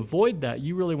 To avoid that,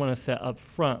 you really want to set up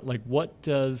front, like what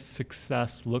does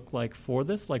success look like for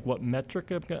this? Like what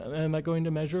metric am I going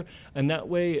to measure? And that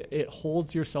way it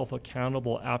holds yourself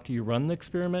accountable after you run the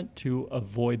experiment to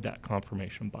avoid that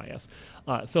confirmation bias.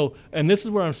 And this is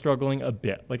where I'm struggling a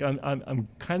bit. Like I'm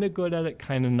kind of good at it,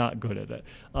 kind of not good at it.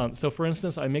 So for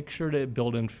instance, I make sure to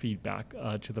build in feedback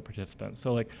to the participants.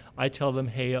 So like I tell them,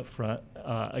 hey, up front,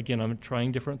 again, I'm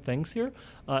trying different things here.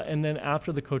 And then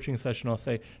after the coaching session, I'll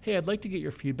say, hey, I'd like to get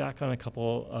your feedback on a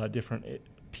couple different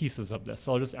pieces of this.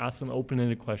 So I'll just ask them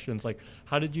open-ended questions like,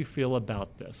 how did you feel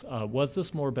about this? Was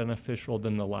this more beneficial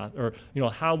than the last, or, you know,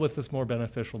 how was this more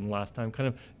beneficial than last time? Kind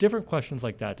of different questions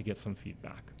like that to get some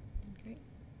feedback.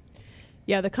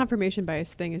 Yeah, the confirmation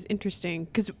bias thing is interesting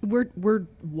because we're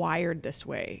wired this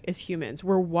way as humans.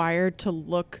 We're wired to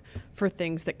look for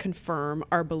things that confirm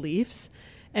our beliefs.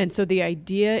 And so the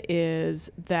idea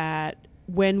is that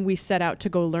when we set out to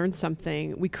go learn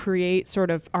something, we create sort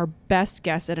of our best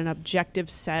guess at an objective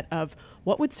set of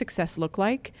what would success look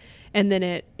like. And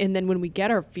then when we get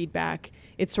our feedback,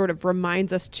 it sort of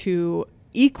reminds us to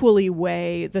equally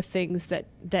weigh the things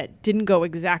that didn't go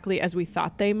exactly as we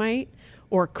thought they might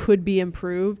or could be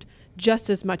improved, just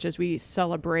as much as we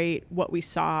celebrate what we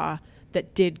saw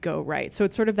that did go right. So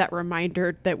it's sort of that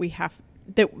reminder that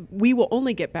we will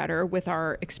only get better with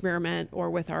our experiment or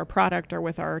with our product or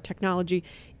with our technology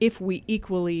if we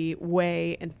equally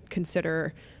weigh and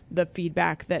consider the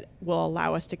feedback that will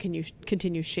allow us to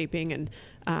continue shaping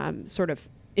and sort of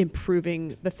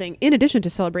improving the thing. In addition to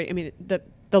celebrate, I mean,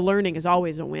 the learning is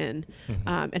always a win.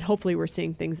 And hopefully we're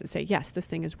seeing things that say, yes, this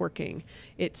thing is working.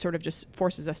 It sort of just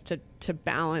forces us to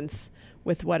balance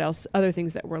with other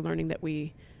things that we're learning that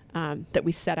we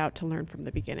set out to learn from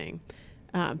the beginning.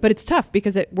 But it's tough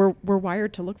because we're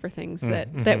wired to look for things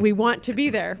that we want to be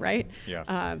there, right?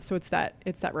 Yeah. So it's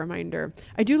that reminder.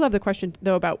 I do love the question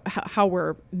though about how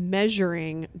we're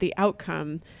measuring the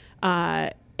outcome,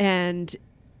 and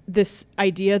this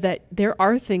idea that there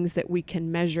are things that we can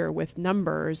measure with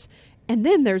numbers, and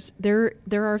then there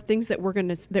are things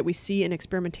that we see in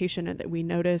experimentation and that we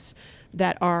notice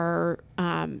that are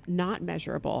not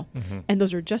measurable, and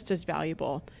those are just as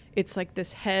valuable. It's like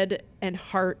this head and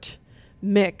heart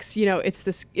mix, you know, it's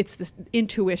this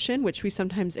intuition, which we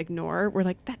sometimes ignore. We're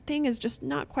like, that thing is just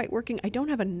not quite working. I don't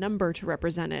have a number to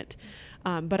represent it,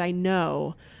 but I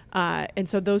know. And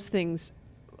so those things,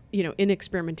 you know, in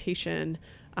experimentation,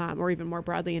 or even more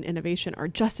broadly in innovation, are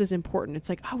just as important. It's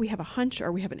like, oh, we have a hunch,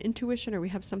 or we have an intuition, or we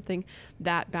have something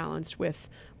that balanced with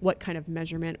what kind of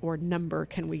measurement or number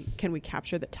can we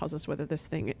capture that tells us whether this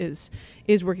thing is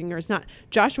working or is not.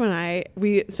 Joshua and I,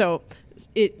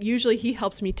 usually he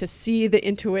helps me to see the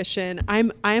intuition.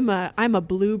 I'm a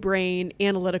blue brain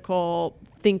analytical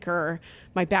thinker.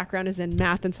 My background is in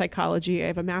math and psychology. I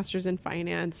have a master's in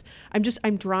finance.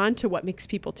 I'm drawn to what makes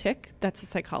people tick. That's the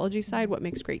psychology side, what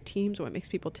makes great teams, what makes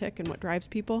people tick and what drives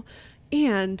people.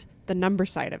 and the number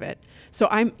side of it. So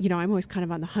I'm always kind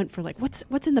of on the hunt for like,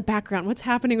 what's in the background, what's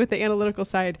happening with the analytical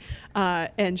side.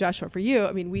 And Joshua, for you,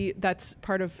 I mean, that's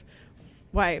part of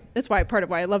why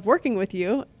I love working with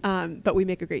you. But we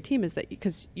make a great team is that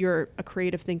because you're a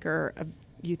creative thinker,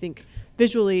 you think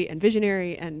visually and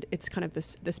visionary, and it's kind of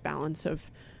this balance of,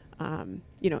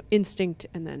 instinct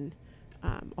and then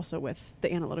also with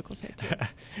the analytical side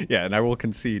too. Yeah, and I will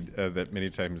concede that many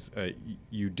times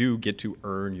you do get to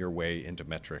earn your way into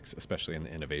metrics, especially in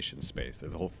the innovation space.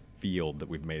 There's a whole field that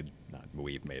we've made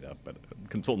up, but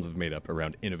consultants have made up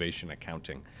around innovation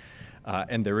accounting.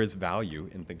 And there is value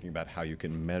in thinking about how you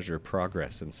can measure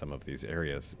progress in some of these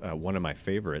areas. One of my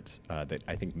favorites that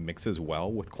I think mixes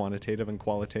well with quantitative and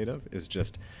qualitative is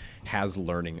just, has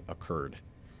learning occurred?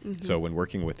 Mm-hmm. So when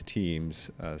working with teams,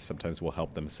 sometimes we'll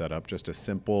help them set up just a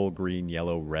simple green,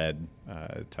 yellow, red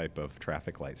type of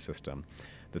traffic light system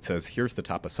that says, here's the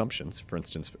top assumptions, for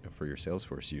instance, for your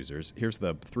Salesforce users. Here's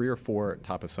the 3 or 4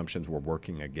 top assumptions we're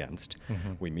working against.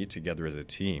 Mm-hmm. We meet together as a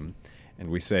team, and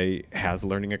we say, has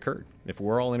learning occurred? If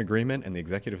we're all in agreement and the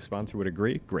executive sponsor would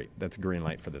agree, great, that's a green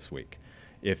light for this week.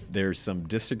 If there's some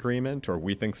disagreement, or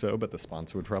we think so, but the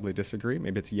sponsor would probably disagree,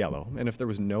 maybe it's yellow. And if there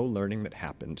was no learning that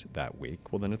happened that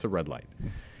week, well, then it's a red light.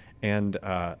 And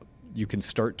you can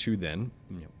start to then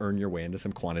earn your way into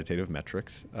some quantitative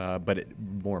metrics, but it,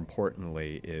 more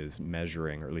importantly, is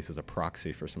measuring, or at least as a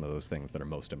proxy for some of those things that are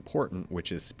most important,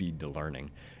 which is speed to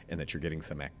learning, and that you're getting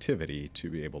some activity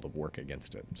to be able to work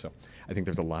against it. So I think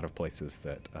there's a lot of places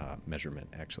that measurement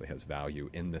actually has value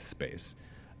in this space.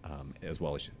 As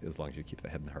long as you keep the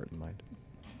head and the heart in mind.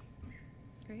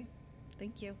 Great,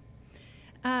 thank you.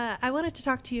 I wanted to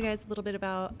talk to you guys a little bit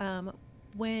about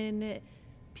when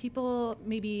people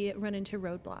maybe run into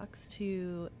roadblocks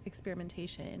to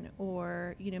experimentation,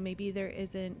 or maybe there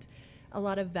isn't a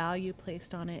lot of value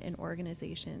placed on it in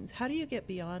organizations. How do you get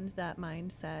beyond that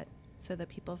mindset so that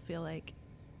people feel like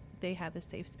they have a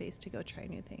safe space to go try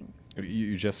new things?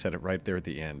 You just said it right there at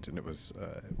the end, and it was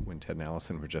when Ted and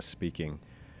Allison were just speaking.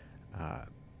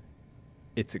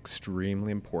 It's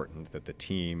extremely important that the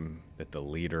team, that the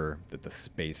leader, that the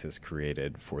space is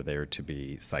created for there to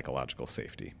be psychological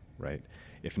safety, right?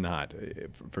 If not,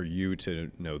 for you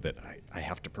to know that I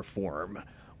have to perform,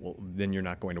 well, then you're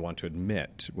not going to want to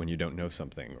admit when you don't know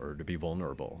something, or to be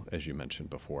vulnerable, as you mentioned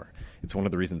before. It's one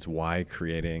of the reasons why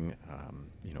creating,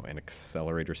 an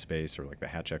accelerator space, or like the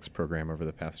HatchX program over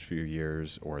the past few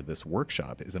years, or this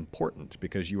workshop is important,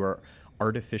 because you are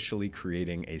artificially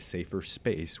creating a safer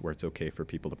space where it's okay for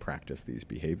people to practice these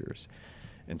behaviors.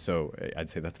 And so I'd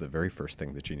say that's the very first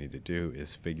thing that you need to do,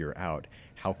 is figure out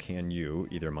how can you,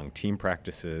 either among team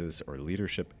practices or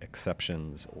leadership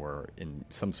exceptions or in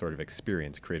some sort of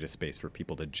experience, create a space for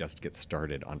people to just get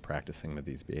started on practicing with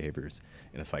these behaviors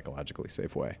in a psychologically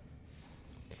safe way.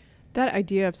 That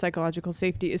idea of psychological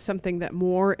safety is something that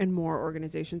more and more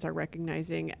organizations are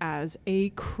recognizing as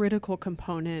a critical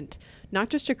component, not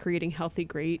just to creating healthy,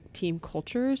 great team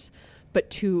cultures, but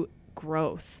to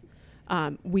growth.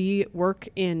 We work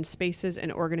in spaces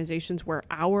and organizations where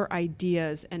our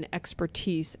ideas and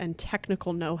expertise and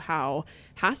technical know-how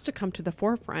has to come to the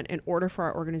forefront in order for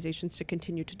our organizations to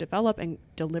continue to develop and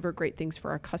deliver great things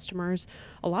for our customers.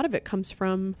 A lot of it comes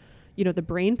from the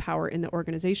brain power in the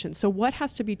organization. So what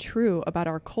has to be true about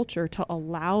our culture to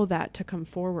allow that to come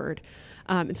forward?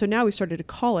 And so now we started to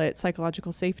call it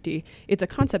psychological safety. It's a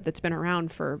concept that's been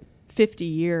around for 50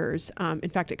 years.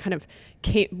 In fact, it kind of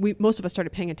most of us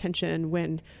started paying attention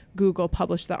when Google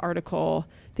published the article,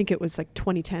 I think it was like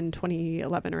 2010,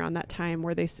 2011, around that time,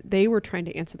 where they were trying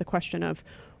to answer the question of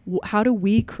how do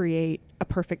we create a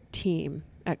perfect team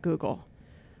at Google?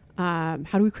 How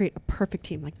do we create a perfect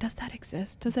team? Like, does that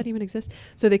exist? Does that even exist?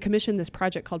 So they commissioned this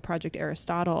project called Project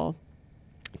Aristotle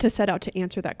to set out to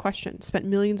answer that question. Spent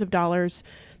millions of dollars.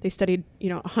 They studied,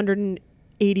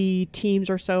 180 teams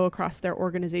or so across their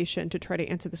organization to try to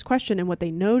answer this question. And what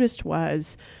they noticed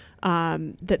was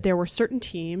that there were certain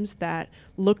teams that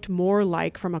looked more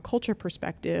like, from a culture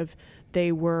perspective, they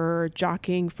were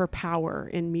jockeying for power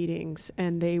in meetings,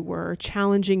 and they were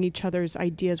challenging each other's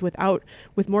ideas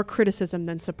with more criticism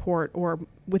than support, or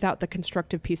without the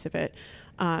constructive piece of it.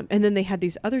 And then they had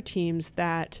these other teams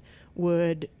that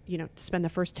would, spend the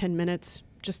first 10 minutes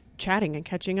just chatting and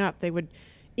catching up. They would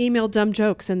email dumb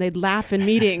jokes, and they'd laugh in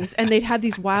meetings, and they'd have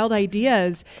these wild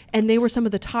ideas, and they were some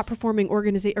of the top performing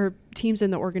teams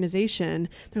in the organization.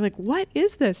 They're like, what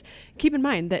is this? Keep in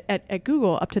mind that at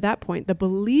Google, up to that point, the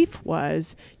belief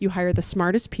was you hire the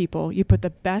smartest people, you put the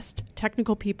best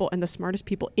technical people and the smartest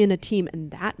people in a team,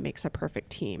 and that makes a perfect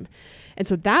team. And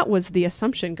so that was the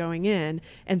assumption going in.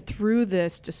 And through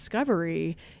this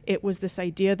discovery, it was this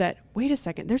idea that, wait a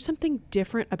second, there's something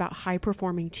different about high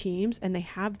performing teams, and they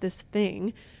have this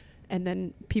thing. And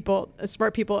then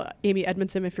smart people, Amy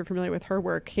Edmondson, if you're familiar with her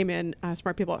work, came in,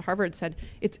 smart people at Harvard said,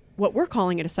 it's what we're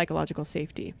calling it a psychological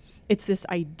safety. It's this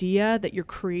idea that you're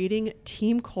creating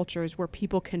team cultures where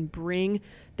people can bring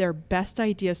their best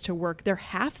ideas to work, their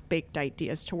half-baked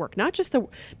ideas to work, not just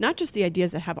the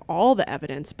ideas that have all the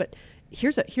evidence, but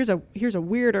here's a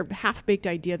weird or half-baked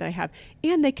idea that I have,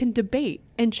 and they can debate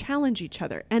and challenge each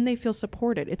other, and they feel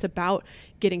supported. It's about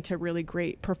getting to really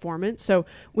great performance. So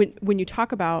when you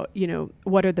talk about,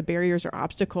 what are the barriers or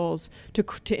obstacles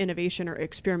to innovation or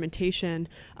experimentation,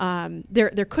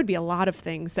 there could be a lot of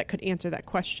things that could answer that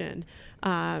question.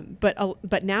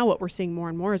 But now what we're seeing more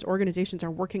and more is organizations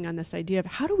are working on this idea of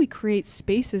how do we create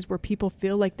spaces where people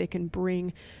feel like they can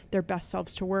bring their best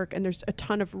selves to work. And there's a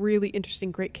ton of really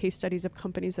interesting, great case studies of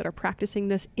companies that are practicing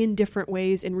this in different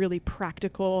ways, in really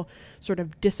practical, sort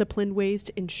of disciplined ways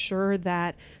to ensure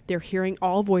that they're hearing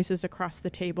all voices across the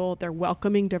table, they're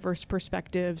welcoming diverse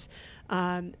perspectives,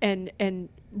 and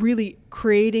really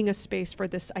creating a space for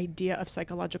this idea of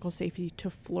psychological safety to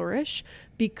flourish,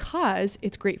 because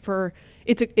it's great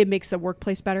it makes the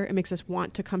workplace better. It makes us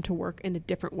want to come to work in a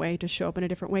different way, to show up in a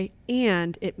different way.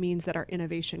 And it means that our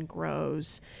innovation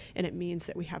grows, and it means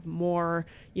that we have more,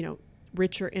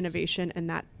 richer innovation, and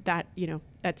that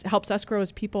helps us grow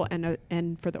as people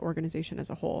and for the organization as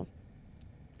a whole.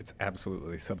 It's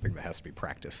absolutely something that has to be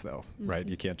practiced, though, right?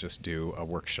 You can't just do a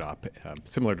workshop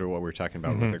similar to what we were talking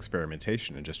about with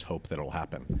experimentation and just hope that it'll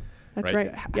happen. That's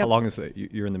right. How long is it?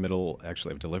 You're in the middle,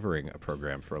 actually, of delivering a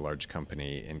program for a large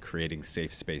company and creating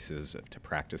safe spaces to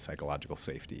practice psychological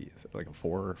safety. Is it like a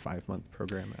 4 or 5 month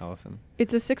program, Allison?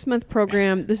 It's a 6-month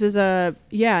program. This is and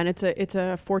it's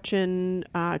a Fortune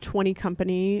 20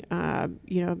 company,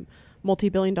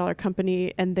 multi-billion-dollar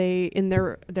company, and they, in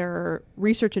their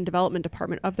research and development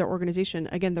department of their organization,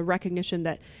 again, the recognition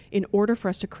that in order for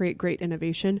us to create great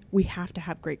innovation, we have to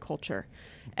have great culture.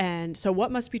 And so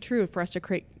what must be true for us to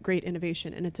create great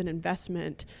innovation? And it's an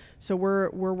investment. So we're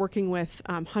working with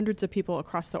hundreds of people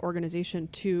across the organization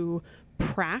to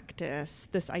practice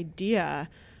this idea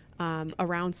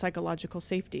around psychological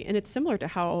safety. And it's similar to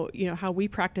how we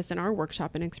practice in our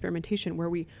workshop in experimentation, where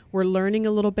we're learning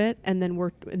a little bit, and then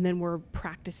we're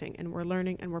practicing, and we're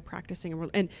learning, and we're practicing,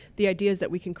 and the idea is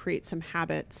that we can create some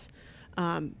habits,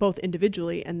 both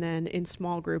individually and then in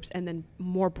small groups, and then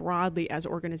more broadly as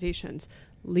organizations.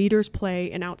 Leaders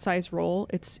play an outsized role.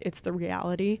 It's the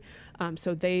reality.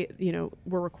 So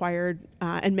we're required,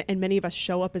 and many of us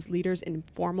show up as leaders in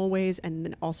formal ways and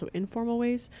then also informal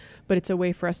ways. But it's a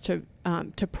way for us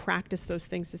to practice those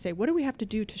things, to say, what do we have to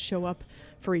do to show up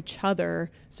for each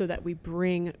other so that we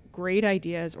bring great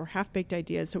ideas or half-baked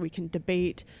ideas, so we can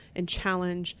debate and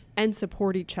challenge and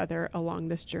support each other along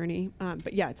this journey.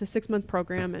 But yeah, it's a 6-month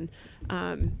program, and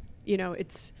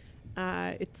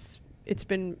it's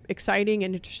been exciting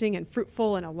and interesting and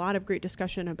fruitful, and a lot of great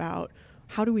discussion about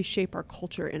how do we shape our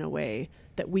culture in a way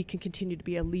that we can continue to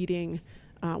be a leading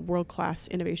world-class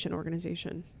innovation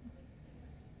organization.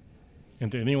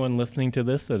 And to anyone listening to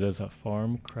this that is a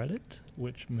Farm Credit,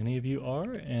 which many of you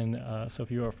are, and so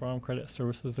if you are a Farm Credit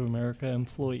Services of America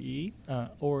employee,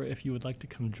 or if you would like to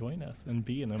come join us and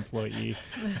be an employee,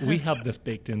 we have this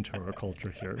baked into our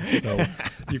culture here. So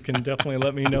you can definitely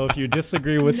let me know if you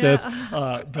disagree with this.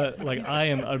 But I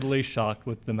am utterly shocked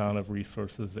with the amount of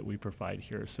resources that we provide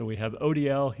here. So we have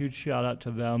ODL, huge shout out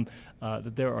to them,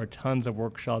 that there are tons of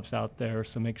workshops out there.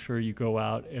 So make sure you go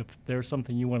out. If there's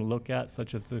something you want to look at,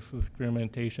 such as this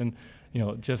experimentation,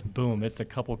 just boom, it's a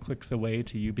couple clicks away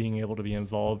to you being able to be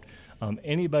involved.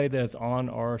 Anybody that's on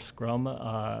our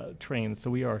Scrum train, so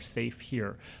we are safe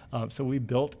here. So we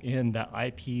built in that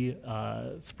IP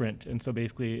sprint. And so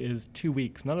basically it is 2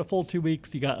 weeks, not a full 2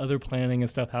 weeks. You got other planning and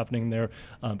stuff happening there.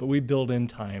 But we build in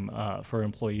time for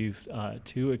employees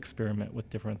to experiment with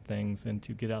different things and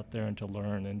to get out there and to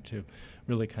learn and to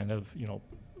really kind of,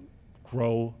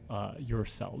 grow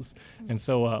yourselves. And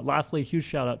so lastly, huge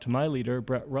shout out to my leader,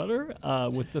 Brett Rutter,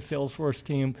 with the Salesforce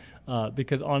team,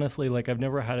 because honestly, I've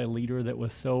never had a leader that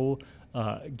was so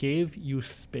gave you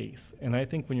space. And I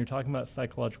think when you're talking about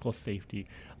psychological safety,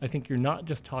 I think you're not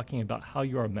just talking about how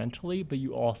you are mentally, but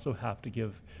you also have to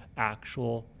give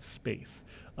actual space.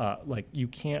 You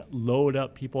can't load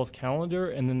up people's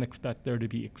calendar and then expect there to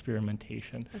be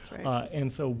experimentation. That's right.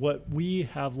 And so what we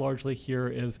have largely here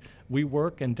is we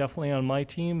work, and definitely on my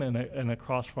team and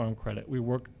across Farm Credit, we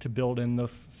work to build in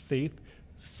those safe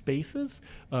spaces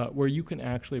where you can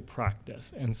actually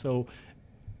practice. And so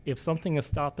if something is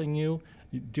stopping you,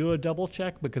 you do a double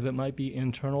check, because it might be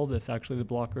internal that's actually the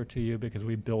blocker to you, because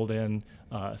we build in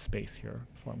space here,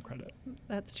 Farm Credit.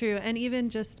 That's true. And even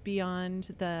just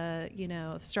beyond the,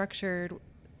 structured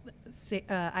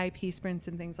IP sprints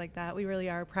and things like that, we really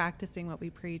are practicing what we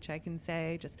preach. I can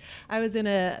say, I was in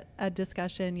a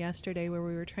discussion yesterday where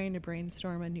we were trying to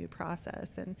brainstorm a new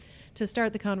process, and to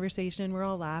start the conversation, we're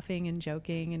all laughing and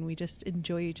joking, and we just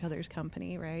enjoy each other's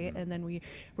company, right? And then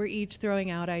we're each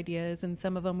throwing out ideas, and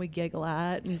some of them we giggle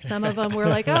at, and some of them we're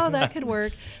like, oh, that could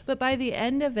work. But by the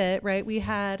end of it, right, we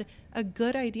had a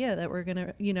good idea that we're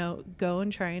gonna, go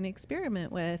and try and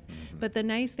experiment with. But the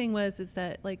nice thing is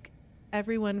that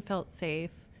everyone felt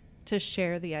safe to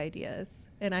share the ideas.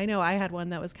 And I know I had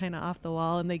one that was kind of off the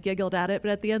wall, and they giggled at it, but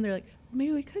at the end they're like,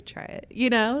 maybe we could try it,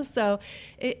 So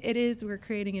we're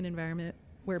creating an environment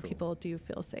where people do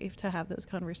feel safe to have those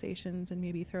conversations and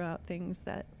maybe throw out things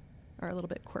that are a little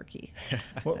bit quirky.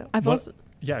 Well, So.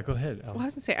 Yeah, go ahead. Well, I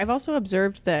was going to say, I've also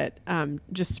observed that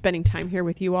just spending time here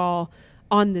with you all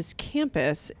on this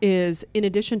campus is, in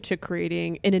addition to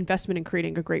creating an investment in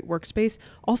creating a great workspace,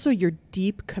 also your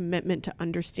deep commitment to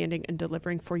understanding and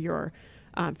delivering for your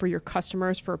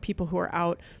customers, for people who are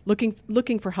out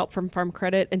looking for help from Farm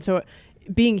Credit. And so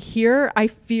being here, I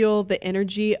feel the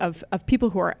energy of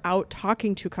people who are out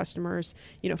talking to customers,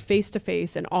 face to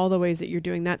face, and all the ways that you're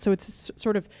doing that. So it's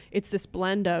this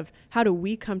blend of how do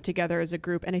we come together as a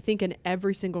group. And I think in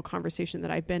every single conversation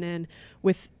that I've been in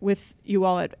with you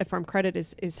all at Farm Credit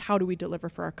is how do we deliver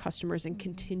for our customers and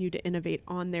continue to innovate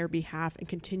on their behalf and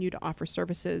continue to offer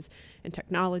services and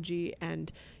technology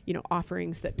and,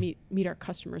 offerings that meet our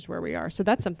customers where we are. So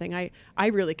that's something I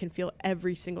really can feel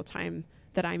every single time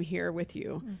that I'm here with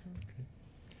you.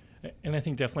 And I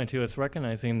think definitely too, it's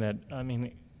recognizing that,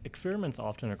 experiments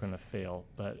often are going to fail,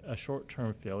 but a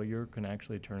short-term failure can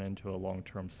actually turn into a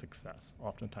long-term success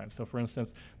oftentimes. So for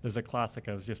instance, there's a classic,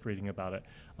 I was just reading about it,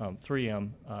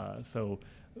 3M, so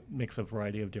makes a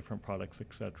variety of different products,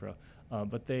 etc.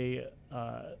 But they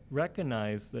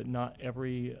recognize that not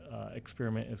every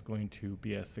experiment is going to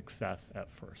be a success at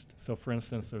first. So for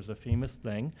instance, there's a famous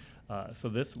thing. So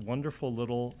this wonderful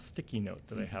little sticky note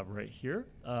that I have right here,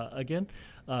 again.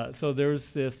 So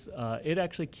there's this, it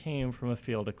actually came from a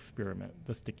failed experiment,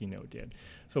 the sticky note did.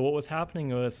 So what was happening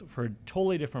was, for a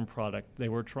totally different product, they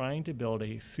were trying to build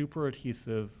a super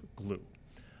adhesive glue.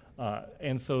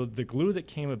 And so the glue that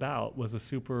came about was a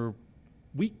super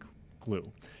weak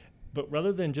glue. But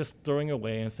rather than just throwing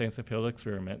away and saying it's a failed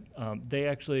experiment,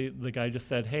 the guy just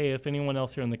said, hey, if anyone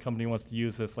else here in the company wants to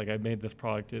use this, I made this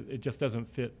product, it just doesn't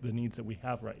fit the needs that we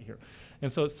have right here.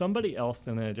 And so somebody else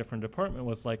in a different department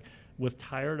was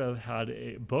tired of had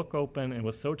a book open and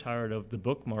was so tired of the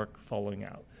bookmark falling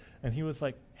out. And he was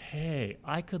like, hey,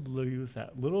 I could use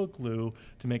that little glue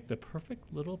to make the perfect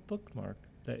little bookmark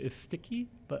that is sticky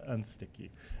but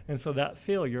unsticky. And so that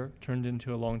failure turned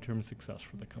into a long-term success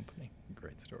for the company.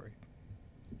 Great story.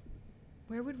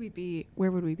 Where would we be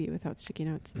without sticky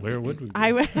notes? Where would we be?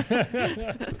 I would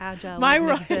Agile my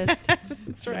wouldn't role. exist.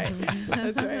 That's right.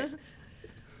 That's right.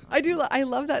 I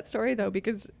love that story though,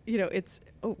 because it's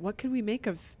what can we make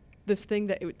of this thing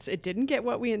that it didn't get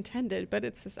what we intended, but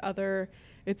it's this other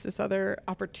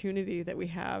opportunity that we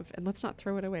have, and let's not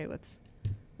throw it away. Let's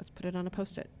put it on a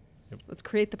Post-it. Yep. Let's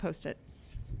create the Post-it.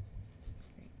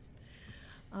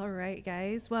 All right,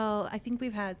 guys. Well, I think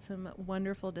we've had some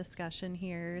wonderful discussion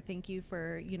here. Thank you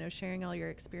for, sharing all your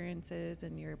experiences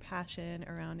and your passion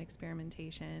around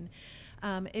experimentation.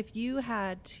 If you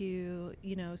had to,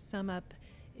 sum up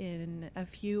in a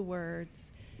few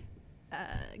words,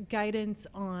 guidance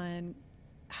on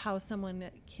how someone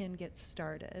can get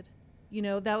started,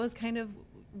 that was kind of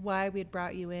why we had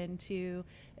brought you into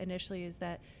initially, is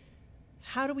that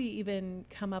how do we even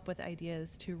come up with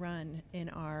ideas to run in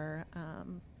our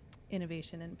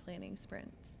innovation and planning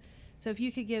sprints? So if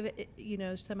you could give,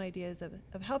 some ideas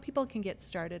of how people can get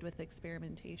started with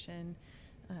experimentation,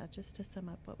 just to sum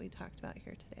up what we talked about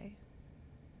here today,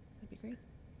 that'd be great.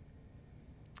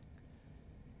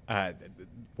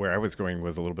 Where I was going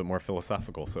was a little bit more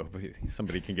philosophical, so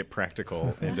somebody can get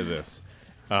practical into this.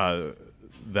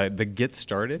 The get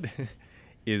started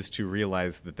is to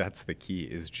realize that that's the key,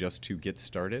 is just to get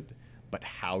started, but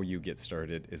how you get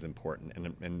started is important,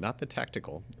 and not the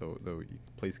tactical, though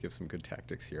please give some good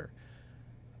tactics here.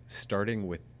 Starting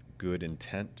with good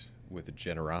intent, with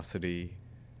generosity,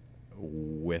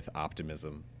 with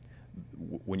optimism.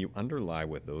 When you underlie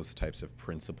with those types of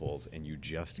principles and you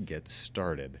just get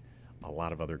started, a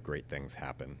lot of other great things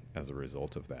happen as a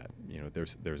result of that.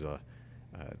 There's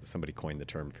somebody coined the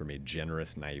term for me,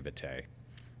 generous naivete.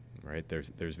 right? There's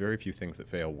very few things that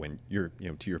fail when you're,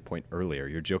 to your point earlier,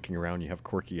 you're joking around, you have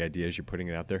quirky ideas, you're putting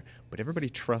it out there, but everybody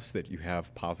trusts that you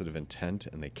have positive intent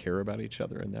and they care about each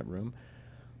other in that room.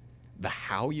 The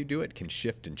how you do it can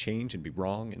shift and change and be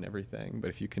wrong and everything, but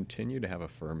if you continue to have a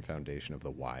firm foundation of the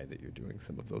why that you're doing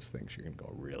some of those things, you're going to go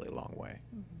a really long way.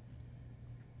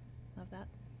 Mm-hmm. Love that.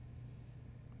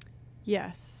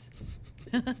 Yes.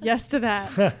 Yes to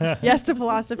that. Yes to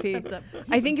philosophy.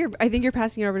 I think you're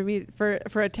passing it over to me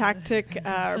for a tactic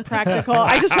or practical.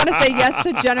 I just want to say yes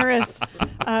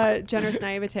to generous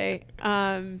naivete.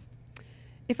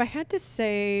 If I had to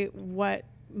say what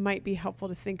might be helpful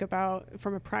to think about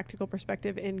from a practical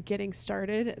perspective in getting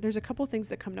started, there's a couple things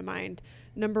that come to mind.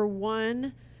 Number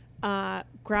one,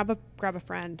 grab a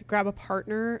friend, grab a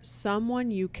partner,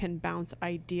 someone you can bounce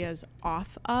ideas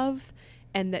off of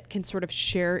and that can sort of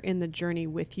share in the journey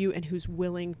with you and who's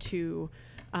willing to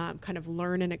kind of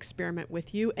learn and experiment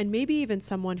with you. And maybe even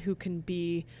someone who can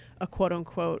be a quote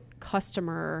unquote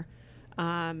customer,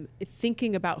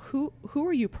 thinking about who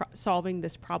are you solving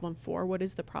this problem for? What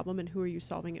is the problem and who are you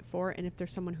solving it for? And if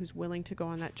there's someone who's willing to go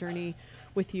on that journey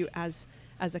with you as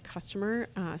a customer,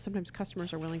 sometimes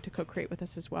customers are willing to co-create with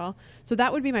us as well. So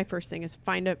that would be my first thing, is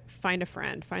find a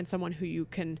friend, find someone who you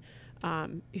can,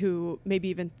 who maybe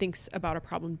even thinks about a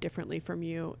problem differently from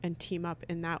you, and team up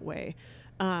in that way.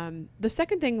 The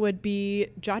second thing would be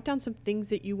jot down some things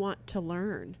that you want to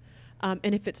learn.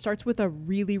 And if it starts with a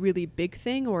really, really big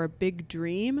thing or a big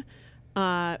dream,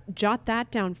 jot that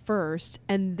down first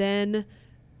and then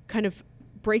kind of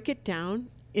break it down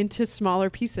into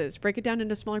smaller pieces.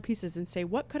 And say,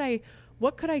 what could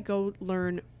I go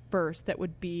learn first that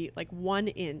would be like 1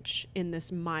 inch in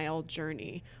this mile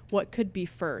journey? What could be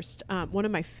first? One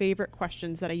of my favorite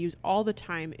questions that I use all the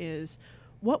time is,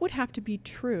 what would have to be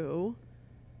true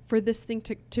for this thing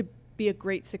to be a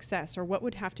great success, or what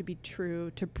would have to be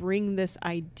true to bring this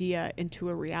idea into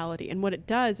a reality? And what it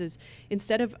does is,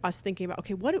 instead of us thinking about,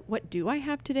 okay, what do I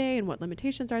have today and what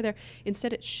limitations are there?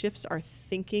 Instead, it shifts our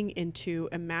thinking into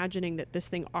imagining that this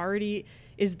thing already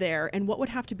is there and what would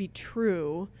have to be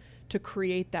true to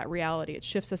create that reality. It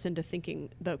shifts us into thinking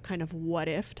the kind of what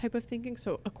if type of thinking.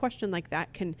 So a question like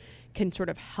that can sort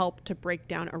of help to break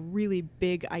down a really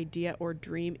big idea or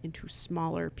dream into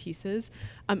smaller pieces.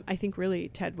 I think really,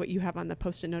 Ted, what you have on the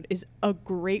Post-it note is a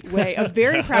great way, a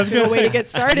very practical way to get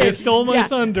started. You stole my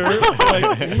thunder.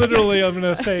 Like, literally, I'm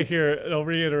going to say here, I'll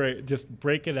reiterate, just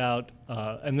break it out.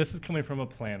 And this is coming from a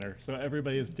planner, so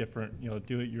everybody is different.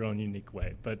 Do it your own unique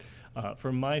way. But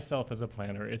for myself as a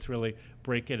planner, it's really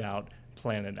break it out,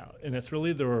 plan it out, and it's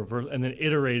really the reverse. And then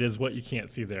iterate is what you can't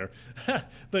see there,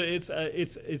 but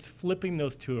it's flipping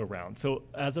those two around. So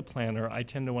as a planner, I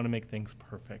tend to want to make things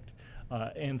perfect,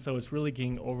 and so it's really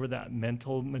getting over that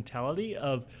mentality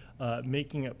of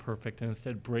making it perfect, and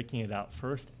instead breaking it out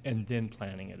first and then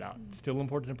planning it out. It's still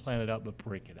important to plan it out, but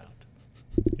break it out.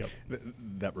 Yep.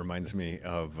 That reminds me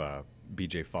of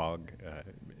B.J. Fogg,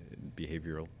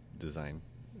 behavioral design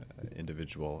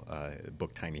individual,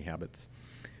 book Tiny Habits.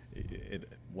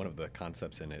 One of the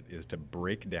concepts in it is to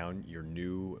break down your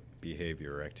new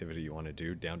behavior or activity you want to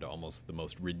do down to almost the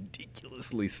most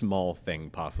ridiculously small thing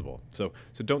possible. So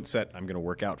don't set, I'm going to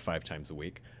work out 5 times a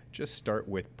week. Just start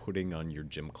with putting on your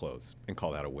gym clothes and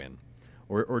call that a win.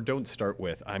 Or don't start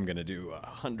with, I'm going to do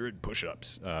 100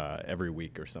 push-ups every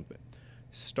week or something.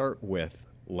 Start with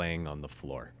laying on the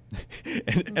floor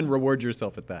and reward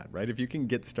yourself at that, right? If you can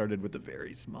get started with the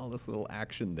very smallest little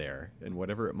action there, and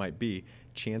whatever it might be,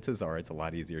 chances are it's a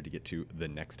lot easier to get to the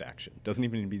next action. Doesn't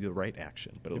even need to be the right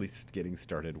action, but at least getting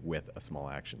started with a small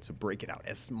action. So break it out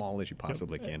as small as you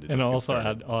possibly can to and just also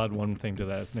get I'll add one thing to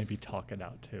that, is maybe talk it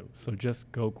out too. So just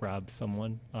go grab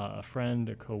someone, a friend,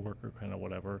 a coworker, kind of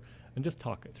whatever, and just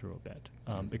talk it through a bit,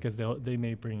 because they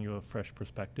may bring you a fresh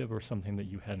perspective or something that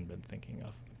you hadn't been thinking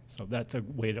of. So that's a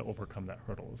way to overcome that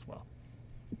hurdle as well.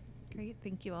 Great.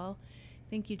 Thank you all.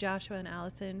 Thank you, Joshua and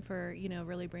Allison, for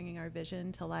really bringing our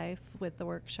vision to life with the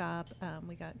workshop.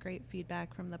 We got great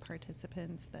feedback from the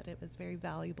participants that it was very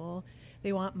valuable.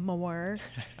 They want more,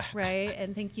 right?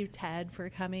 And thank you, Ted, for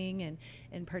coming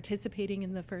and participating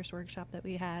in the first workshop that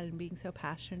we had and being so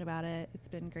passionate about it. It's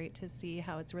been great to see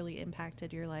how it's really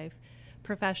impacted your life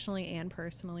professionally and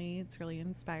personally. It's really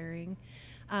inspiring.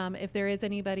 If there is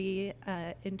anybody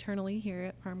internally here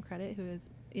at Farm Credit who is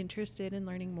interested in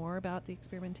learning more about the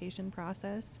experimentation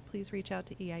process, please reach out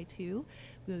to EI2.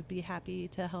 We would be happy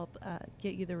to help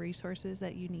get you the resources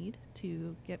that you need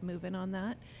to get moving on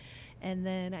that. And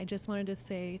then I just wanted to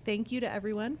say thank you to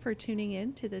everyone for tuning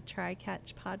in to the Try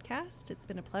Catch podcast. It's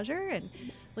been a pleasure, and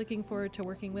looking forward to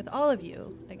working with all of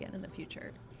you again in the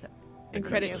future. So And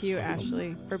credit to you,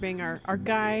 Ashley, for being our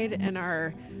guide and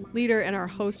our leader and our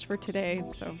host for today.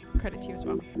 So credit to you as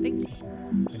well. Thank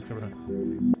you. Thanks,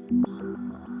 everyone.